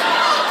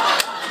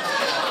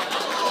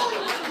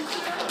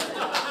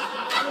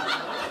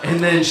 And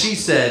then she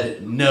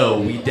said, no,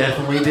 we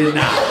definitely did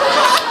not.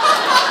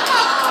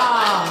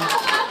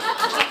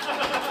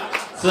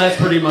 So that's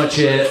pretty much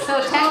it.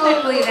 So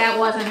technically, that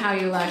wasn't how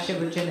you lost your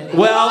virginity.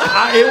 Well,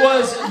 it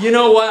was, you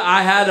know what?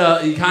 I had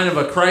a kind of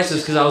a crisis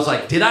because I was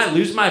like, did I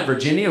lose my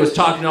virginity? I was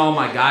talking to all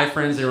my guy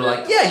friends. They were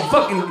like, yeah,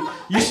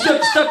 you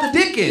stuck the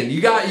dick in. You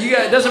got,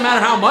 it doesn't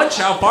matter how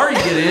far you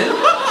get in.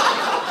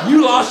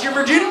 You lost your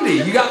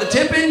virginity. You got the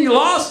tip in, you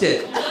lost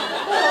it.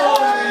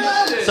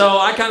 So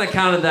I kind of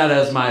counted that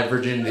as my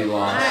virginity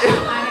loss in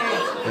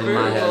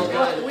my head.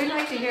 Well, we'd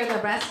like to hear the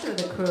rest of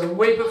the crew.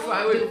 Wait,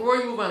 before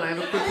we move on, I have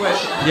a quick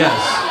question.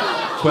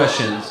 Yes,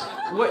 questions.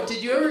 What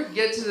did you ever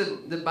get to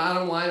the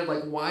bottom line of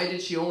like why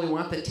did she only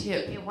want the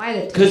tip? Yeah, why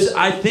the tip? Because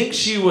I think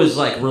she was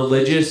like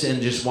religious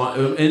and just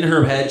in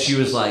her head she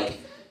was like,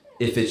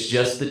 if it's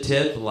just the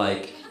tip,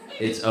 like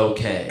it's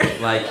okay.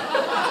 Like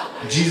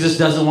Jesus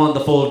doesn't want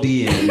the full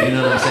D in. You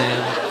know what I'm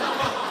saying?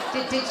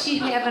 Did she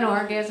have an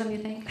orgasm, you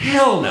think?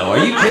 Hell no. Are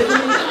you kidding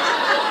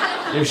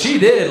me? If she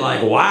did,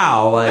 like,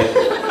 wow, like,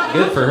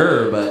 good for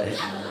her, but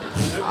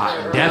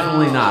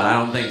definitely not. I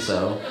don't think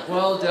so.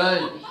 Well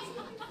done.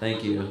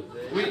 Thank you.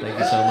 Thank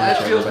you so much.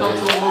 I feel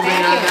comfortable moving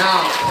on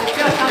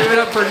now. Give it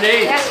up for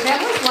Nate. That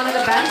was one of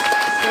the best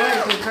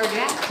stories we've heard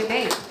yet to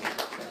date.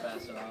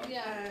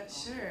 Yeah,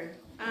 sure.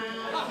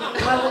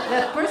 Well,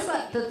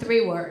 the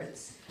 3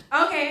 words.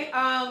 Okay,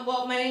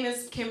 well, my name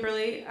is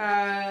Kimberly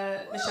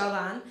Michelle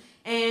Vaughn,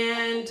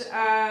 and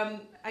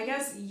I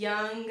guess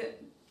young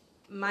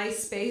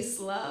MySpace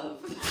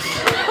love.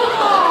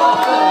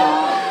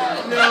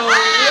 No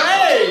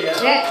way!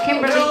 Yeah,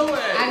 Kimberly, No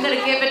way. I'm going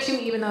to give it to you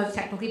even though it's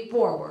technically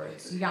 4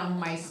 words. Young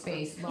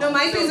MySpace love. No,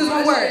 MySpace is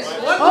 1 word.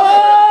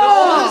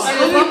 Oh! It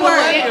was 1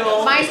 word.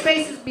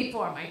 MySpace is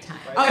before my time.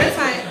 Oh, that's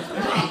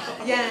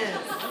fine. Yes.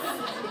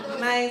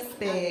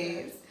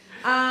 MySpace.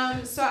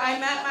 So I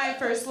met my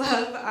first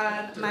love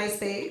on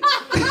MySpace.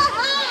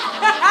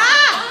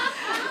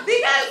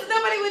 Because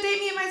nobody would date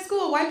me in my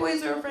school. White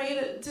boys were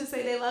afraid to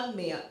say they loved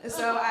me.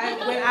 So I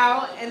went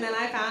out and then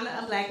I found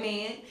a black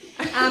man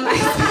on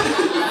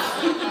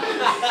MySpace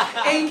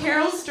in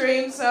Carroll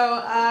Stream.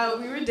 So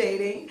we were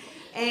dating.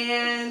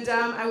 And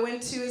I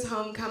went to his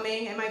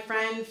homecoming, and my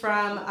friend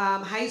from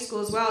high school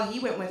as well, he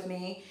went with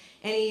me.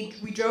 And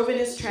we drove in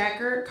his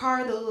tracker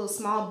car, the little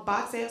small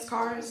box-ass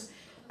cars.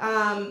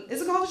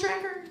 Is it called a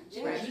tracker?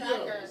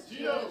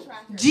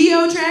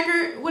 Geo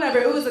Tracker, whatever.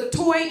 It was a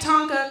toy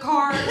Tonka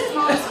car,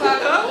 small as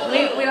fuck.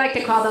 We like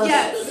to call those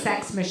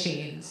sex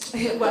machines.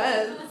 It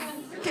was.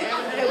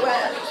 It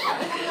was.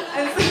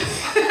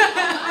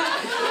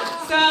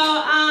 So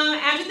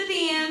after the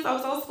dance, I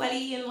was all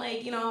sweaty and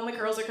like, all my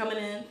curls are coming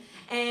in.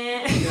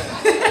 And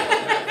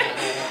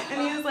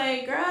and he was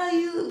like, girl,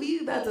 we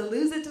about to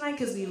lose it tonight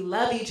because we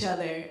love each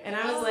other. And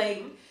I was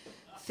like,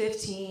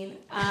 15.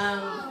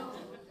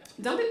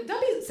 Don't be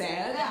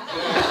sad.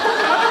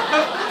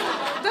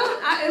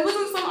 It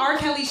wasn't some R.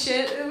 Kelly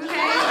shit,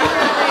 okay?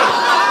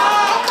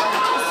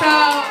 So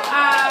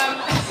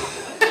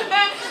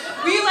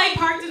we like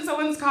parked in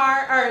someone's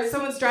car or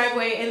someone's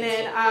driveway, and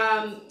then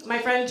my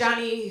friend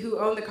Johnny, who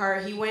owned the car,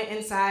 he went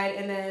inside,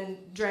 and then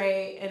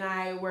Dre and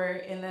I were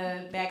in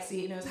the back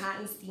seat, and it was hot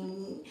and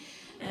steamy.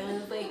 And I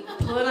was like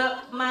pulling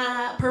up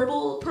my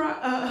purple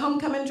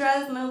homecoming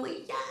dress, and I was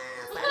like, yes,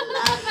 I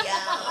love you.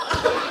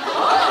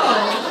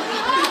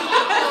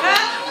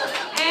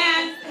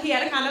 And he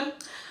had a condom,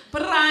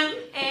 put it on,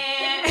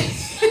 and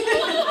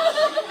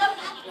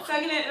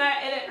sucking it,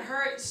 and it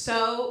hurt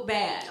so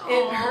bad.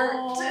 It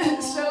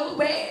hurt so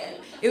bad.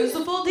 It was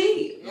the full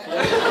D.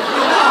 Started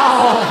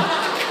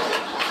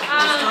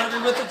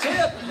with the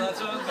tip. That's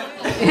what I'm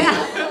saying.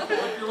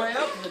 Work your way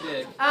up from the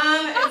dig.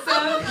 And so,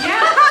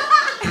 yeah.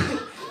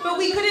 But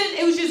we couldn't,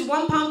 it was just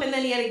one pump, and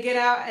then he had to get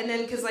out, and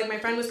then, because, like, my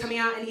friend was coming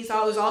out, and he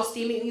saw it was all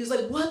steamy, and he was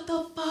like, what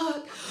the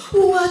fuck?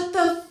 What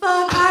the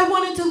fuck? I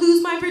wanted to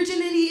lose my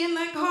virginity in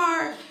that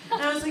car.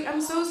 And I was like,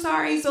 I'm so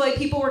sorry. So, like,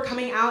 people were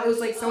coming out. It was,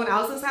 like, someone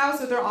else's house,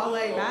 so they're all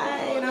like,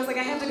 bye. And I was like,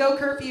 I have to go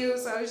curfew.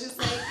 So I was just,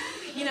 like,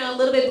 a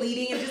little bit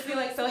bleeding and just being,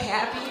 like, so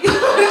happy. In the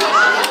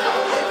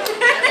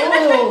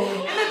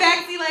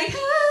backseat, like,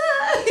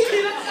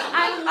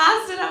 I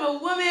lost it. I'm a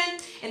woman.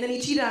 And then he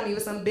cheated on me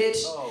with some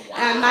bitch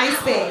at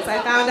MySpace.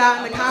 I found out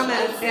in the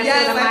comments.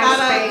 Yes, I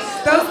found out.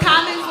 Those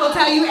comments will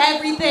tell you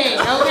everything,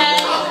 okay?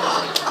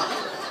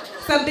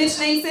 Some bitch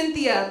named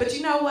Cynthia. But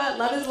you know what?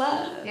 Love is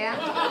love. Yeah.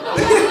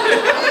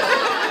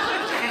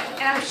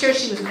 and I'm sure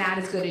she was not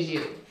as good as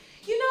you.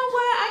 You know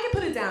what? I can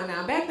put it down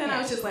now. Back then, I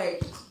was just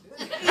like...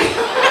 Love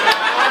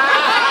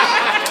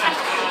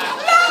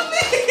me!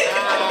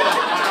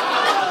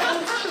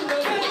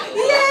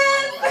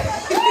 Yes!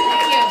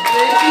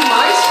 Thank you,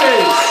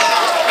 MySpace.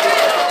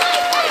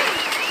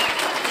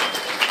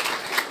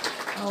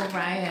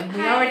 Ryan.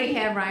 We already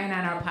had Ryan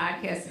on our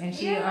podcast, and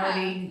she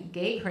already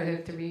gave her the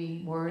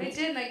 3 words. I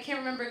did, and I can't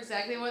remember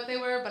exactly what they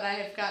were, but I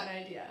have got an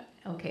idea.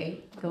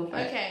 Okay, go for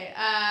it. Okay,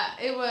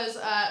 it was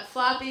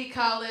floppy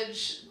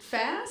college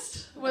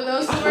fast. Were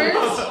those the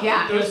words?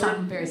 Yeah, it was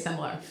something very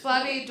similar.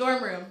 Floppy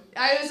dorm room.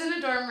 I was in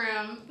a dorm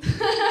room.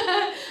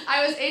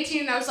 I was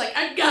 18, and I was like,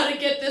 I gotta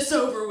get this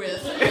over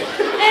with.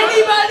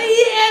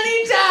 Anybody,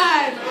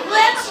 anytime.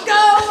 Let's go.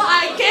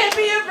 I can't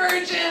be a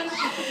virgin.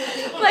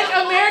 Like,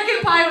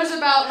 American Pie was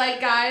about, like,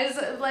 guys,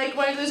 like,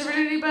 wanting to lose their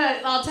virginity,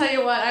 but I'll tell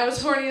you what, I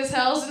was horny as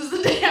hell since the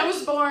day I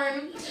was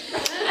born.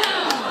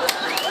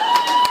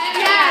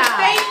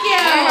 Thank you.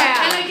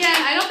 Yeah. And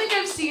again, I don't think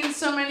I've seen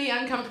so many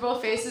uncomfortable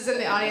faces in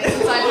the audience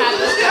since I've had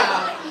this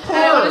job. And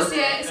I want to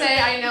say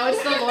I know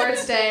it's the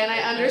Lord's Day, and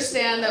I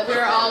understand that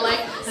we're all like,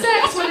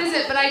 sex, what is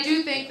it? But I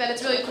do think that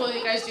it's really cool that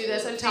you guys do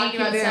this, and talking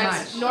about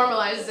sex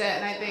normalizes it,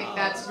 and I think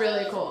that's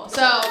really cool.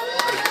 So,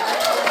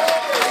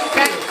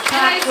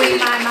 Talk with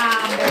my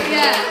mom.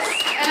 Yes.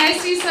 And I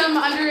see some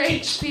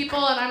underage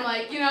people, and I'm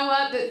like, you know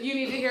what? You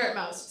need to hear it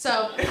most.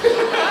 So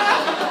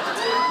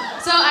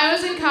I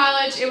was in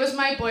college. It was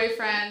my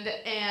boyfriend,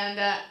 and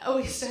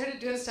we started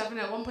doing stuff. And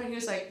at one point, he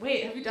was like,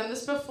 "Wait, have you done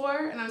this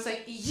before?" And I was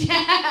like,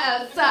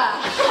 "Yes."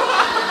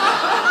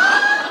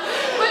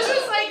 Which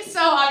was like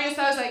so obvious.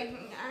 I was like.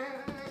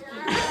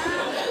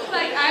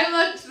 Like, I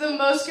looked the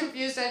most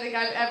confused I think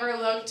I've ever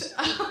looked.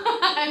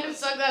 I'm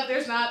so glad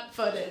there's not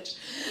footage.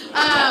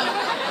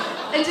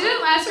 It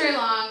didn't last very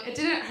long. It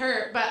didn't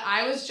hurt, but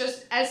I was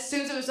just, as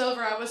soon as it was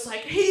over, I was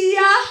like,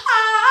 yeah,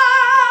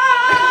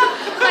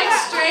 like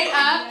straight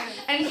up.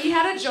 And he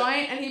had a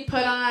joint, and he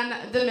put on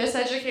The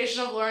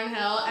Miseducation of Lauryn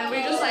Hill, and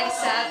we just like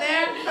sat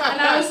there,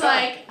 and I was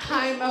like,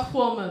 I'm a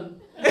woman.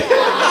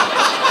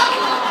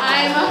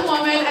 I'm a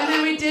woman. And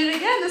then we did it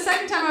again. The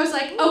second time I was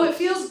like, oh, it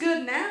feels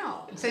good now.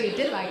 So you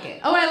did like it?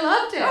 Oh, I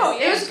loved it. Oh,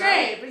 it was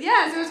great. But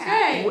yes, it was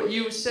great.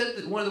 You said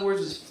that one of the words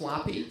was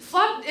floppy?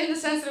 Flop in the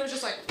sense that it was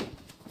just like...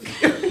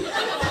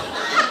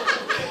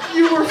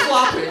 You were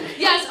flopping.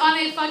 Yes, on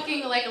a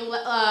fucking, like,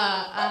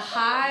 a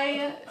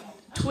high...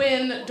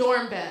 twin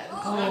dorm bed.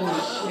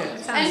 Oh,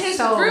 shit. And his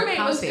so roommate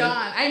comfy. was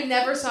gone. I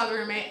never saw the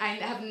roommate. I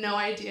have no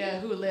idea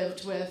who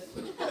lived with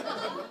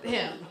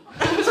him.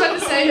 I was about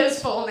to say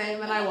his full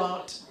name, and I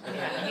won't.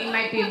 Yeah, he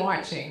might be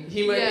watching.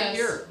 He might be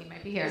here. He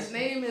might be here. His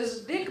name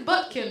is Nick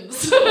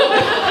Butkins.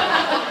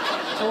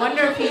 I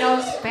wonder if he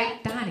knows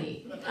Fat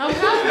Donnie. Oh,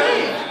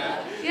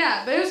 probably.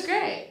 Yeah, but it was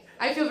great.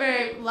 I feel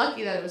very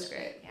lucky that it was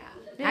great.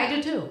 Yeah. I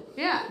do too.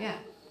 Yeah. Yeah.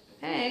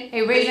 Hey.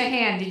 Hey, raise a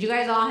hand. Did you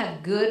guys all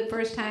have good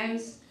first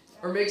times?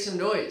 Or make some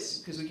noise,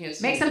 because we can't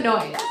see. Make you. some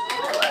noise.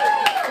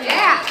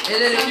 Yeah.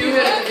 And then if you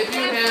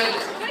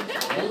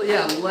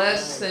had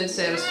less than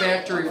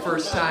satisfactory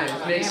first times,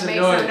 make some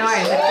noise.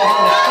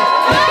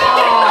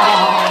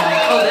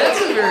 Oh, that's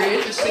a very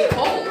interesting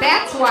poll.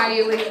 That's why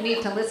you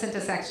need to listen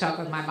to Sex Talk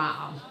with my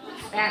mom.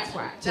 That's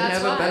why. To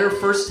have a better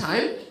first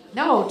time?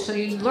 No, so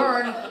you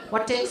learn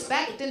what to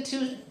expect and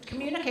to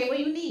communicate what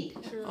you need.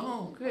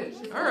 Oh, good.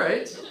 All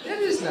right. That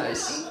is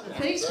nice.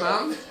 Thanks,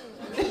 Mom.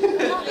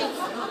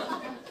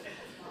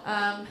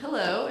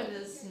 Hello, it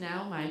is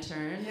now my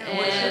turn.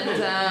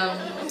 And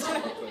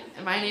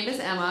my name is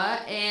Emma,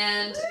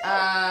 and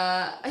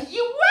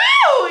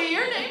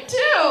your name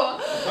too.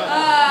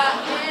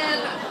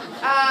 And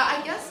I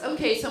guess,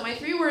 okay, so my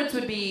 3 words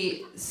would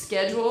be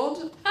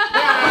scheduled.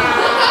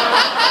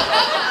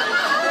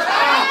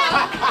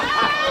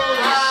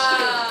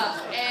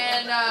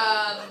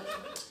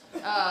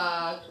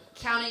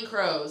 Counting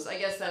crows. I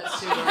guess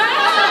that's 2 words.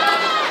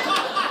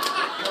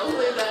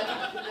 Hopefully the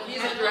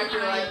music director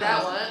liked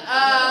that one.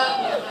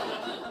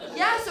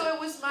 So it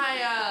was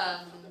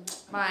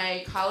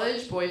my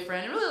college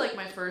boyfriend, really like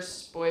my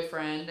first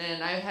boyfriend,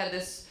 and I had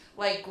this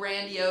like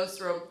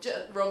grandiose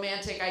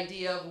romantic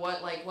idea of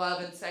what like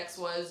love and sex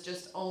was,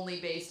 just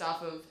only based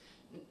off of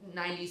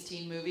 90s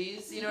teen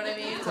movies, you know what I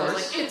mean? So I was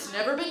like, it's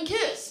never been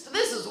kissed.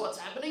 This is what's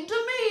happening to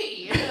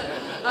me.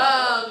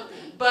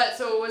 But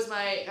so it was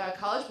my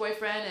college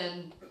boyfriend,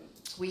 and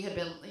we had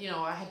been,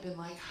 I had been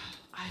like,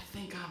 I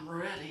think I'm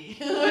ready.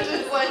 Which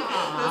is like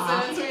the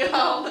sentence we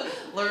all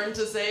learned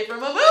to say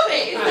from a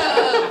movie.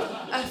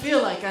 I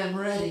feel like I'm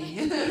ready.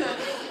 And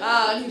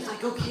he was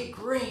like, okay,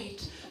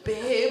 great,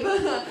 babe.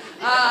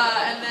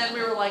 And then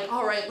we were like,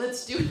 all right,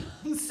 let's do it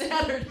on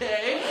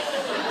Saturday.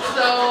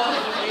 So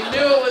we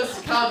knew it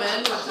was coming,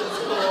 which is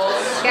cool.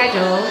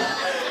 Schedule.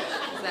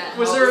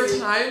 Was there a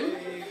time?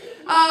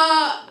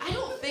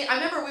 I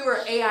remember we were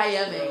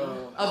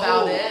AIMing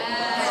about it.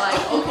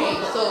 Like, okay,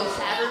 so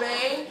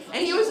Saturday.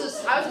 And I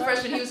was a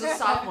freshman, he was a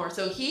sophomore,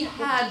 so he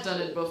had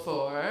done it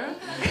before.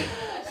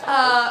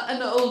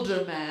 An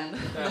older man.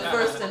 The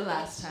first and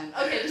last time.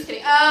 Okay, just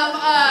kidding.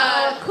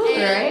 Cool,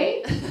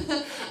 right?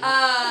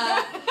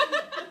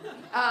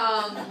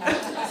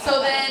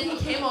 So then he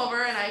came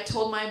over, and I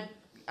told my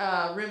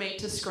roommate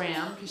to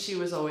scram, because she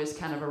was always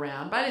kind of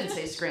around. But I didn't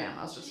say scram.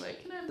 I was just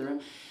like, can I have the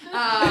room?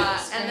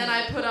 And then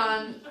I put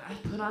on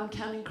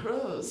Counting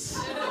Crows.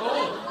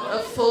 A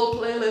full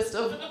playlist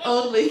of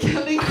only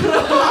Counting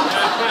Crows.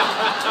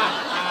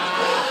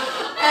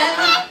 And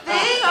the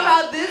thing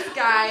about this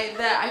guy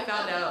that I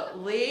found out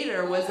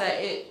later was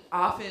that it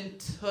often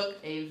took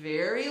a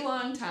very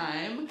long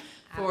time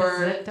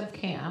for... Opposite of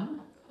Cam.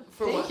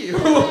 Thank you.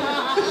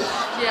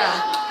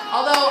 Yeah.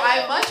 Although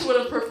I much would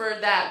have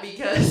preferred that,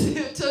 because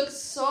it took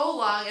so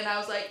long, and I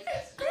was like,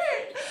 it's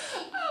great.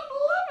 I'm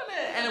loving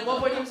it. And at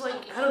one point he was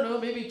like, I don't know,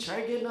 maybe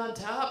try getting on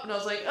top. And I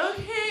was like,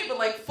 okay, but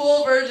like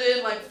full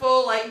virgin, like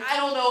full, like I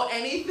don't know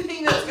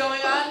anything that's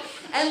going on.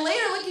 And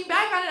later looking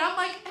back on it, I'm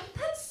like,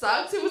 that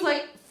sucks. It was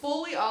like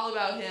fully all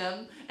about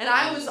him. And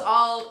I was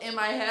all in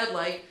my head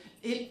like,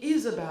 it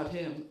is about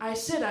him. I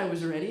said I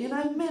was ready, and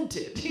I meant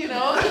it, Which to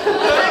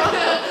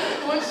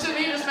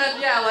me just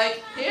meant,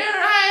 like, here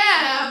I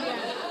am.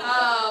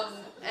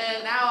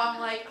 And now I'm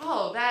like,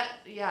 oh,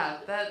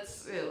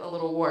 that's a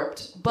little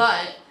warped.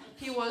 But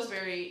he was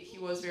very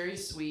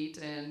sweet,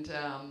 and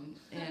a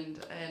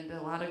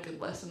lot of good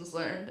lessons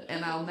learned.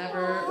 And I'll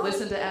never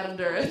listen to Adam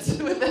Duritz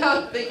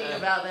without thinking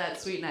about that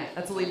sweet night.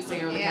 That's the lead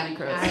singer of the Counting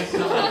Crows.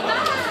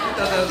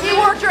 He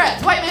wore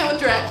dreads. White man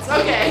with dreads.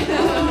 Okay.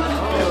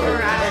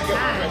 We're out of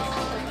time.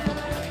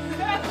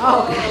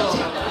 Oh,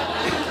 gotcha.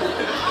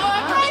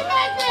 I'm right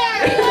back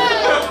there.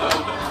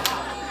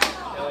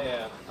 Hell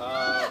yeah.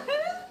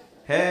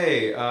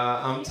 Hey,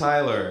 I'm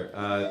Tyler.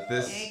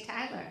 Hey,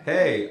 Tyler.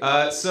 Hey,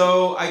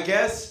 so I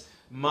guess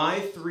my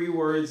 3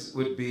 words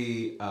would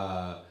be,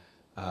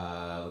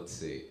 let's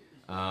see,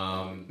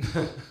 kind,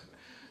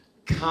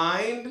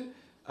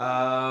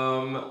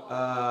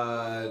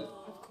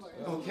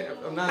 okay,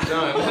 I'm not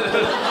done.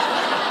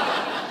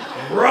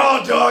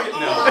 Raw dog,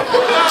 no.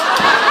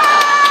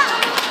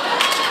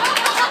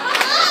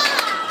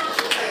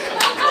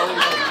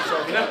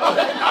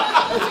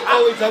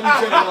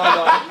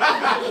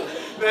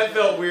 That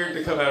felt weird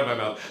to come out of my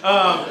mouth.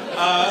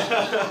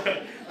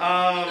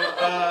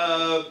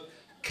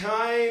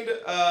 Kind,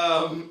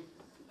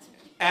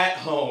 at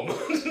home.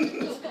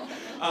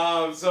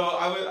 So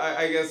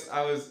I guess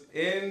I was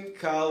in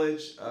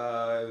college. It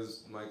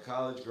was my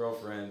college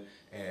girlfriend,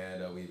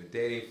 and we've been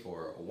dating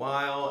for a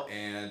while.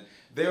 And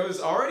there was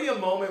already a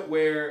moment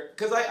where,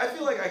 because I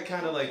feel like I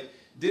kind of like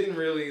didn't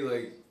really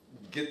like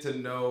get to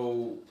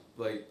know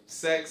like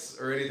sex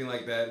or anything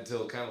like that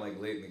until kind of like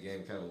late in the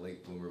game, kind of a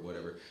late bloomer,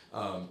 whatever.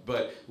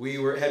 But we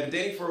had been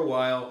dating for a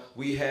while.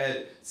 We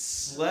had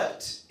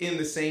slept in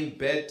the same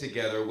bed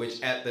together,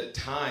 which at the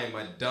time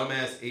my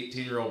dumbass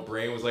 18-year-old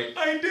brain was like,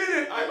 I did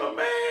it, I'm a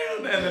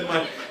man. And then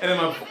my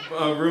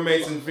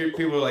roommates and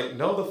people were like,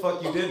 no, the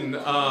fuck you didn't.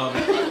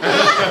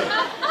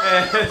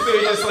 And so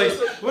we just like,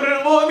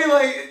 well, I mean,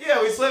 like,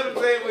 yeah, we slept in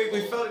the same, we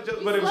felt each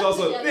other, but it was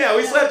also, yeah,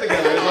 we slept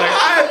together. It was like,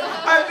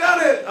 I've done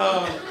it.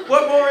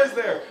 What more is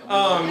there?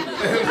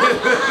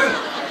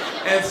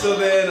 And so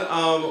then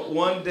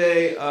one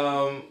day,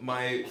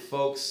 my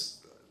folks,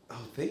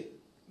 they'll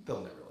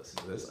never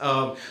listen to this.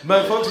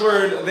 My folks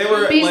they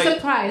were Be like,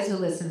 surprised who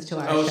listens to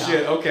our show. oh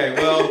shit, okay,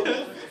 well,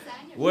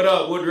 what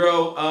up,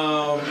 Woodrow?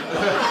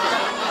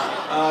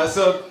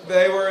 So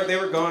they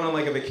were going on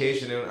like a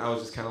vacation, and I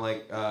was just kind of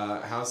like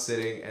house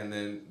sitting, and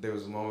then there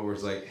was a moment where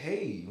it's like,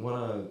 hey, you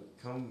wanna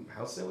come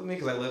house sit with me?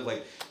 Because I live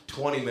like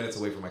 20 minutes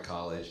away from my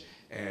college.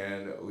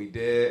 And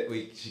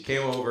she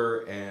came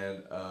over,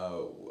 and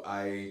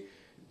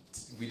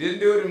we didn't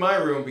do it in my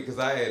room because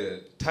I had a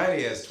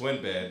tiny ass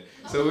twin bed.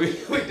 So we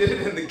did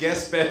it in the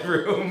guest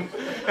bedroom.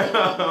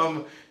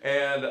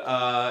 And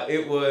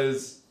it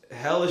was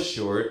hella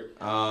short.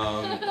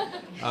 But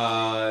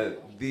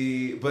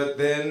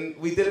then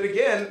we did it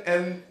again,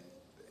 and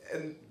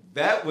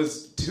that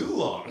was too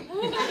long.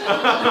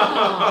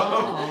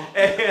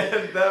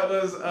 And that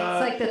was... it's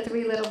like the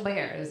Three Little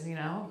Bears, you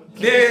know?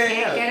 Yeah.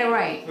 Can't get it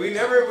right. We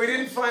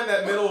didn't find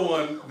that middle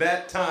one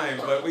that time,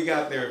 but we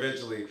got there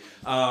eventually.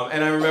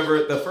 And I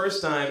remember the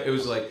first time it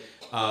was like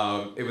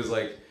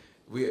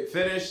we had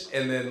finished,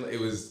 and then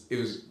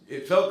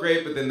it felt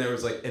great, but then there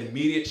was like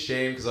immediate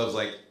shame because I was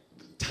like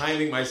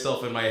timing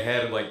myself in my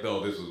head. I'm like, no,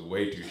 this was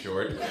way too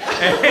short.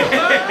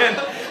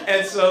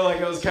 And so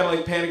like I was kind of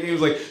like panicking. It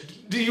was like,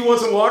 do you want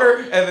some water?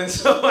 And then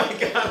so I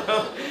got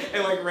up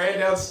and like ran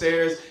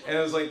downstairs, and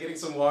I was like getting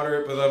some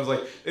water, but I was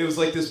like, it was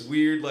like this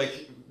weird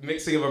like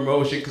mixing of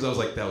emotion because I was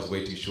like, that was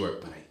way too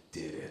short, but I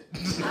did it.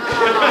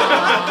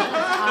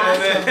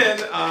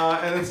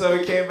 And then so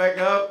we came back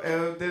up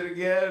and did it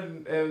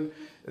again, and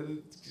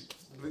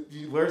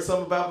you learn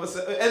something about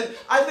myself. And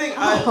I think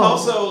I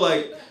also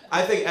like,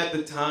 I think at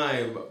the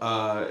time,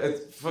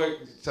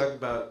 talking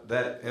about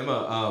that,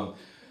 Emma,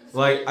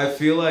 like I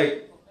feel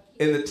like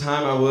in the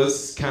time I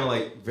was kind of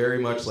like very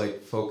much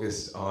like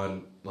focused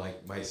on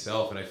like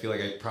myself, and I feel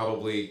like I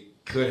probably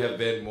could have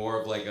been more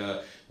of like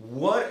a,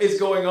 what is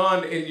going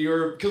on in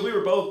your, because we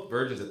were both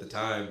virgins at the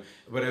time,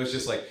 but it was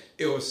just like,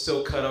 it was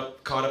so caught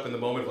up in the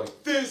moment of like,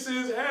 this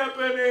is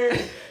happening,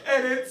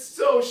 and it's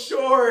so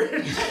short.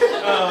 And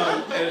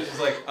it's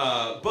just like,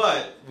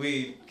 but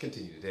we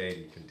continue to date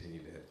and continue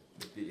to,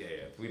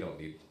 we don't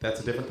need, that's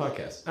a different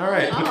podcast. All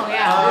right. Oh,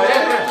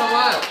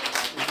 yeah.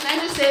 Can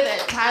I just say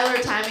that Tyler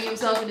timing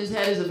himself in his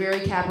head is a very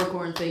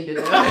Capricorn thing to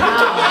do?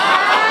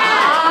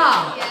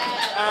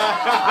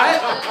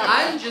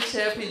 I'm just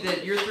happy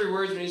that your 3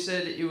 words when you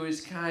said it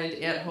was kind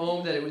at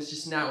home, that it was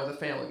just not with a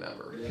family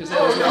member. Because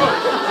that was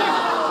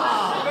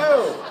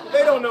no,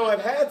 they don't know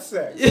I've had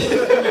sex.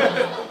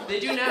 They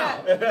do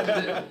now.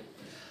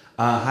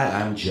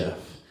 Hi, I'm Jeff.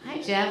 Hi,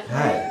 Jeff.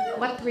 Hi.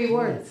 What 3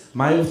 words?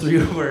 My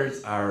 3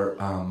 words are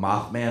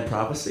Mothman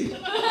Prophecy.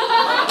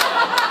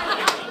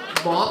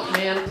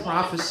 Mothman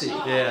Prophecy.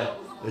 Yeah,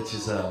 which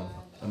is a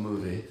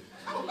movie.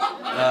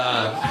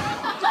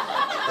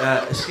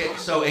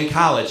 So in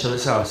college, so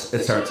this is how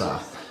it starts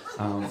off.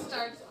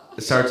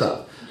 It starts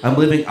off. I'm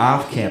living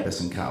off campus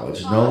in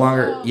college. No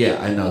longer,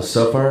 yeah, I know.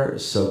 So far,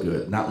 so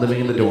good. Not living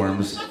in the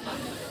dorms.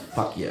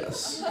 Fuck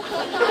yes.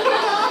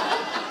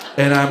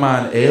 And I'm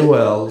on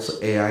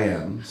AOL's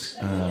AIMs.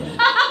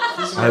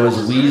 I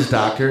was Wee's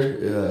doctor,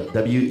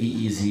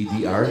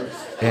 WEEZDR,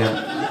 and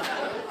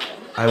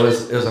it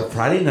was a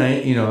Friday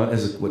night, you know,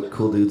 as what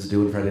cool dudes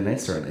do on Friday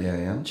nights, they're on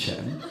AIM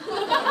chatting.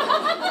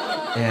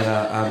 And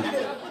I'm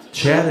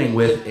chatting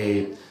with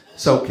I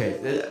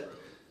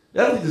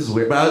don't think this is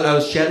weird, but I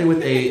was chatting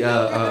with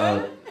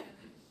a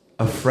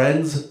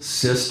friend's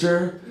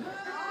sister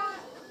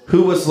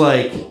who was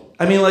like,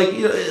 I mean, like,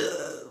 you know,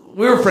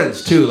 we were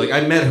friends too. Like,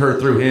 I met her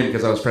through him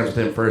because I was friends with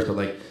him first, but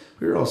like,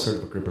 we were all sort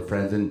of a group of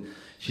friends, and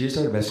she just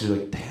started messaging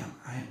like, damn,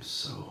 I am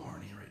so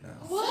horny right now.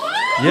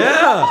 What?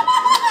 Yeah.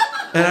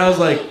 And I was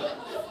like,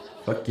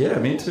 fuck yeah,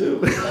 me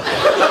too.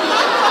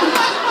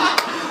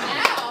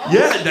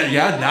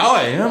 Yeah, now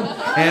I am.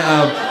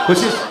 And but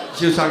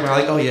she was talking about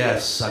like, oh yeah,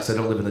 it sucks. I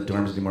don't live in the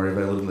dorms anymore. If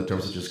I live in the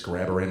dorms, I just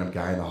grab a random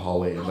guy in the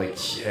hallway. And I'm like,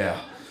 yeah,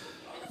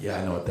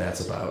 I know what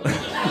that's about.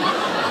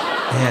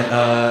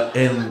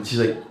 And she's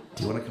like,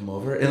 do you want to come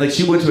over? And like,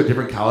 she went to a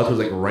different college, it was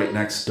like right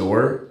next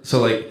door.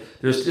 So like,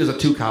 there's a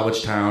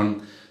 2-college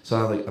town. So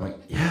I'm like,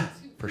 yeah,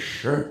 for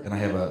sure. And I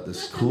have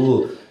this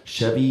cool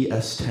Chevy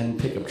S10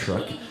 pickup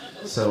truck.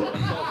 So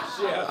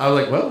I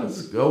was like, well,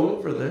 let's go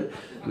over there.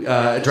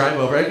 Drive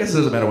over. I guess it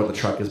doesn't matter what the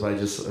truck is, but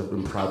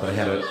I'm proud that I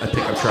had a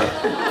pickup truck.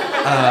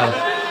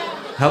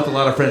 Helped a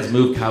lot of friends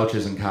move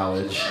couches in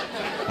college.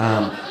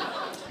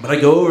 But I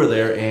go over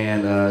there,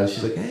 and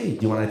she's like, hey,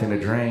 do you want anything to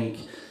drink?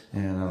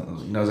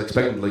 And I was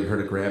expecting like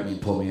her to grab me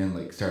and pull me in,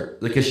 like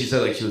start, like, cause she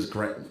said like she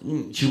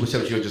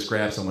said she would just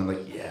grab someone,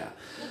 like yeah.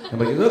 I'm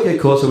like, okay,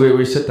 cool. So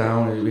we sit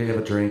down, we have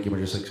a drink, and we're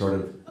just like sort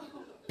of.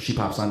 She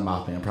pops on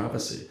Mothman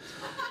Prophecy.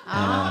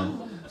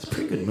 It's a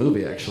pretty good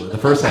movie actually. The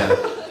first half.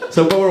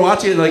 So, but we're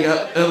watching it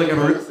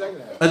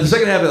the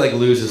second half it like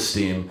loses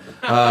steam.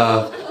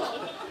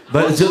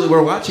 But so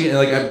we're watching it and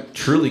like I'm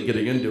truly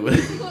getting into it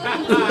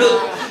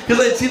because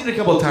I'd seen it a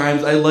couple of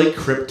times. I like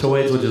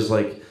cryptoids, which is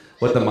like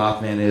what the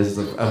Mothman is,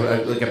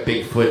 like a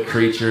Bigfoot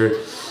creature.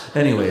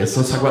 Anyways,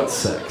 let's talk about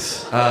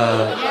sex.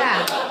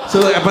 So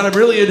like, but I'm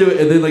really into it,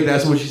 and then like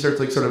that's when she starts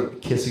like sort of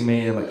kissing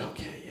me, and I'm like,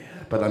 okay,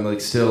 yeah. But I'm like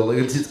still like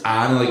it's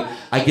on, and like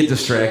I get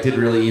distracted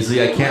really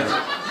easily. I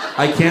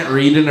can't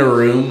read in a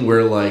room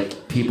where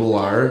like people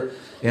are,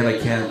 and I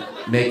can't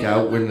make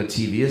out when the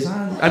TV is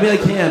on. I mean I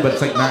can, but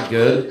it's like not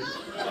good.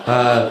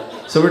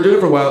 So we're doing it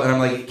for a while, and I'm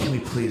like, can we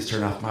please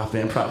turn off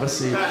Mothman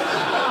Prophecy?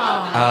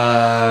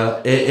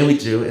 And we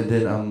do, and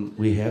then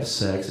we have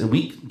sex, and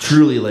we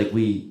truly like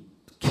we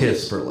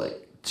kiss for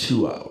like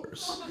 2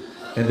 hours,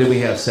 and then we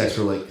have sex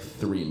for like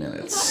 3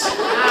 minutes.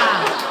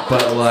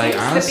 But like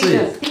honestly,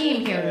 seems to be the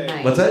theme here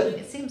tonight. What's that?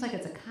 It seems like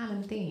it's a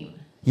common theme.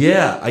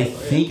 Yeah, I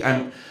think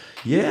I'm.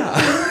 Yeah,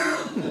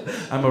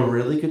 I'm a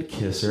really good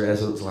kisser,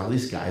 as a lot of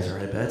these guys are,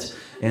 I bet.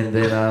 And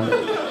then,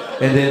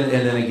 and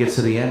then it gets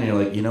to the end, and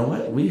you're like, you know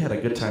what? We had a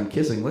good time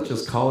kissing. Let's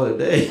just call it a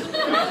day.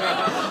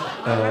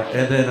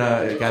 And then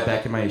I got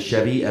back in my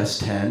Chevy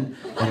S10,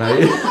 and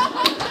I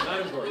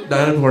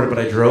not important, but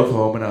I drove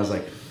home, and I was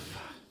like,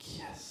 fuck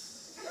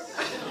yes.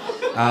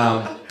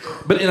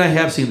 But I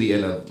have seen the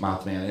end of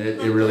Mothman.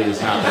 It really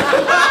is not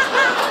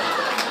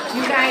that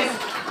You guys,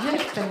 you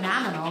have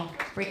phenomenal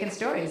freaking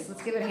stories.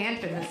 Let's give it a hand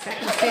for the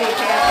Second City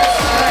cast.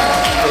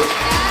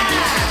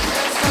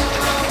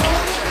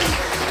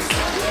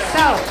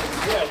 So,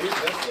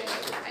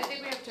 I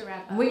think we have to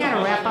wrap up. we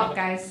gotta wrap up,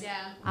 guys.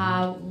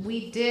 Yeah.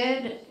 We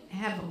did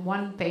have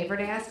one favor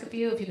to ask of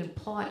you. If you can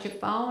pull out your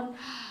phone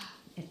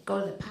and go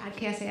to the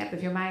podcast app.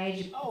 If you're my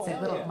age, it's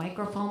that little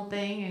microphone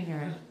thing in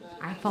your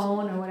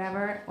iPhone or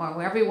whatever, or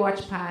wherever you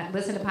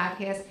listen to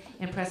podcasts,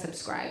 and press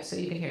subscribe so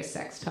you can hear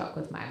Sex Talk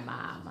with my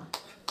mom.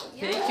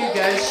 Thank you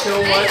guys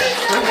so much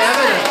for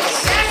having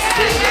us.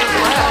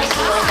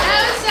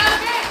 That was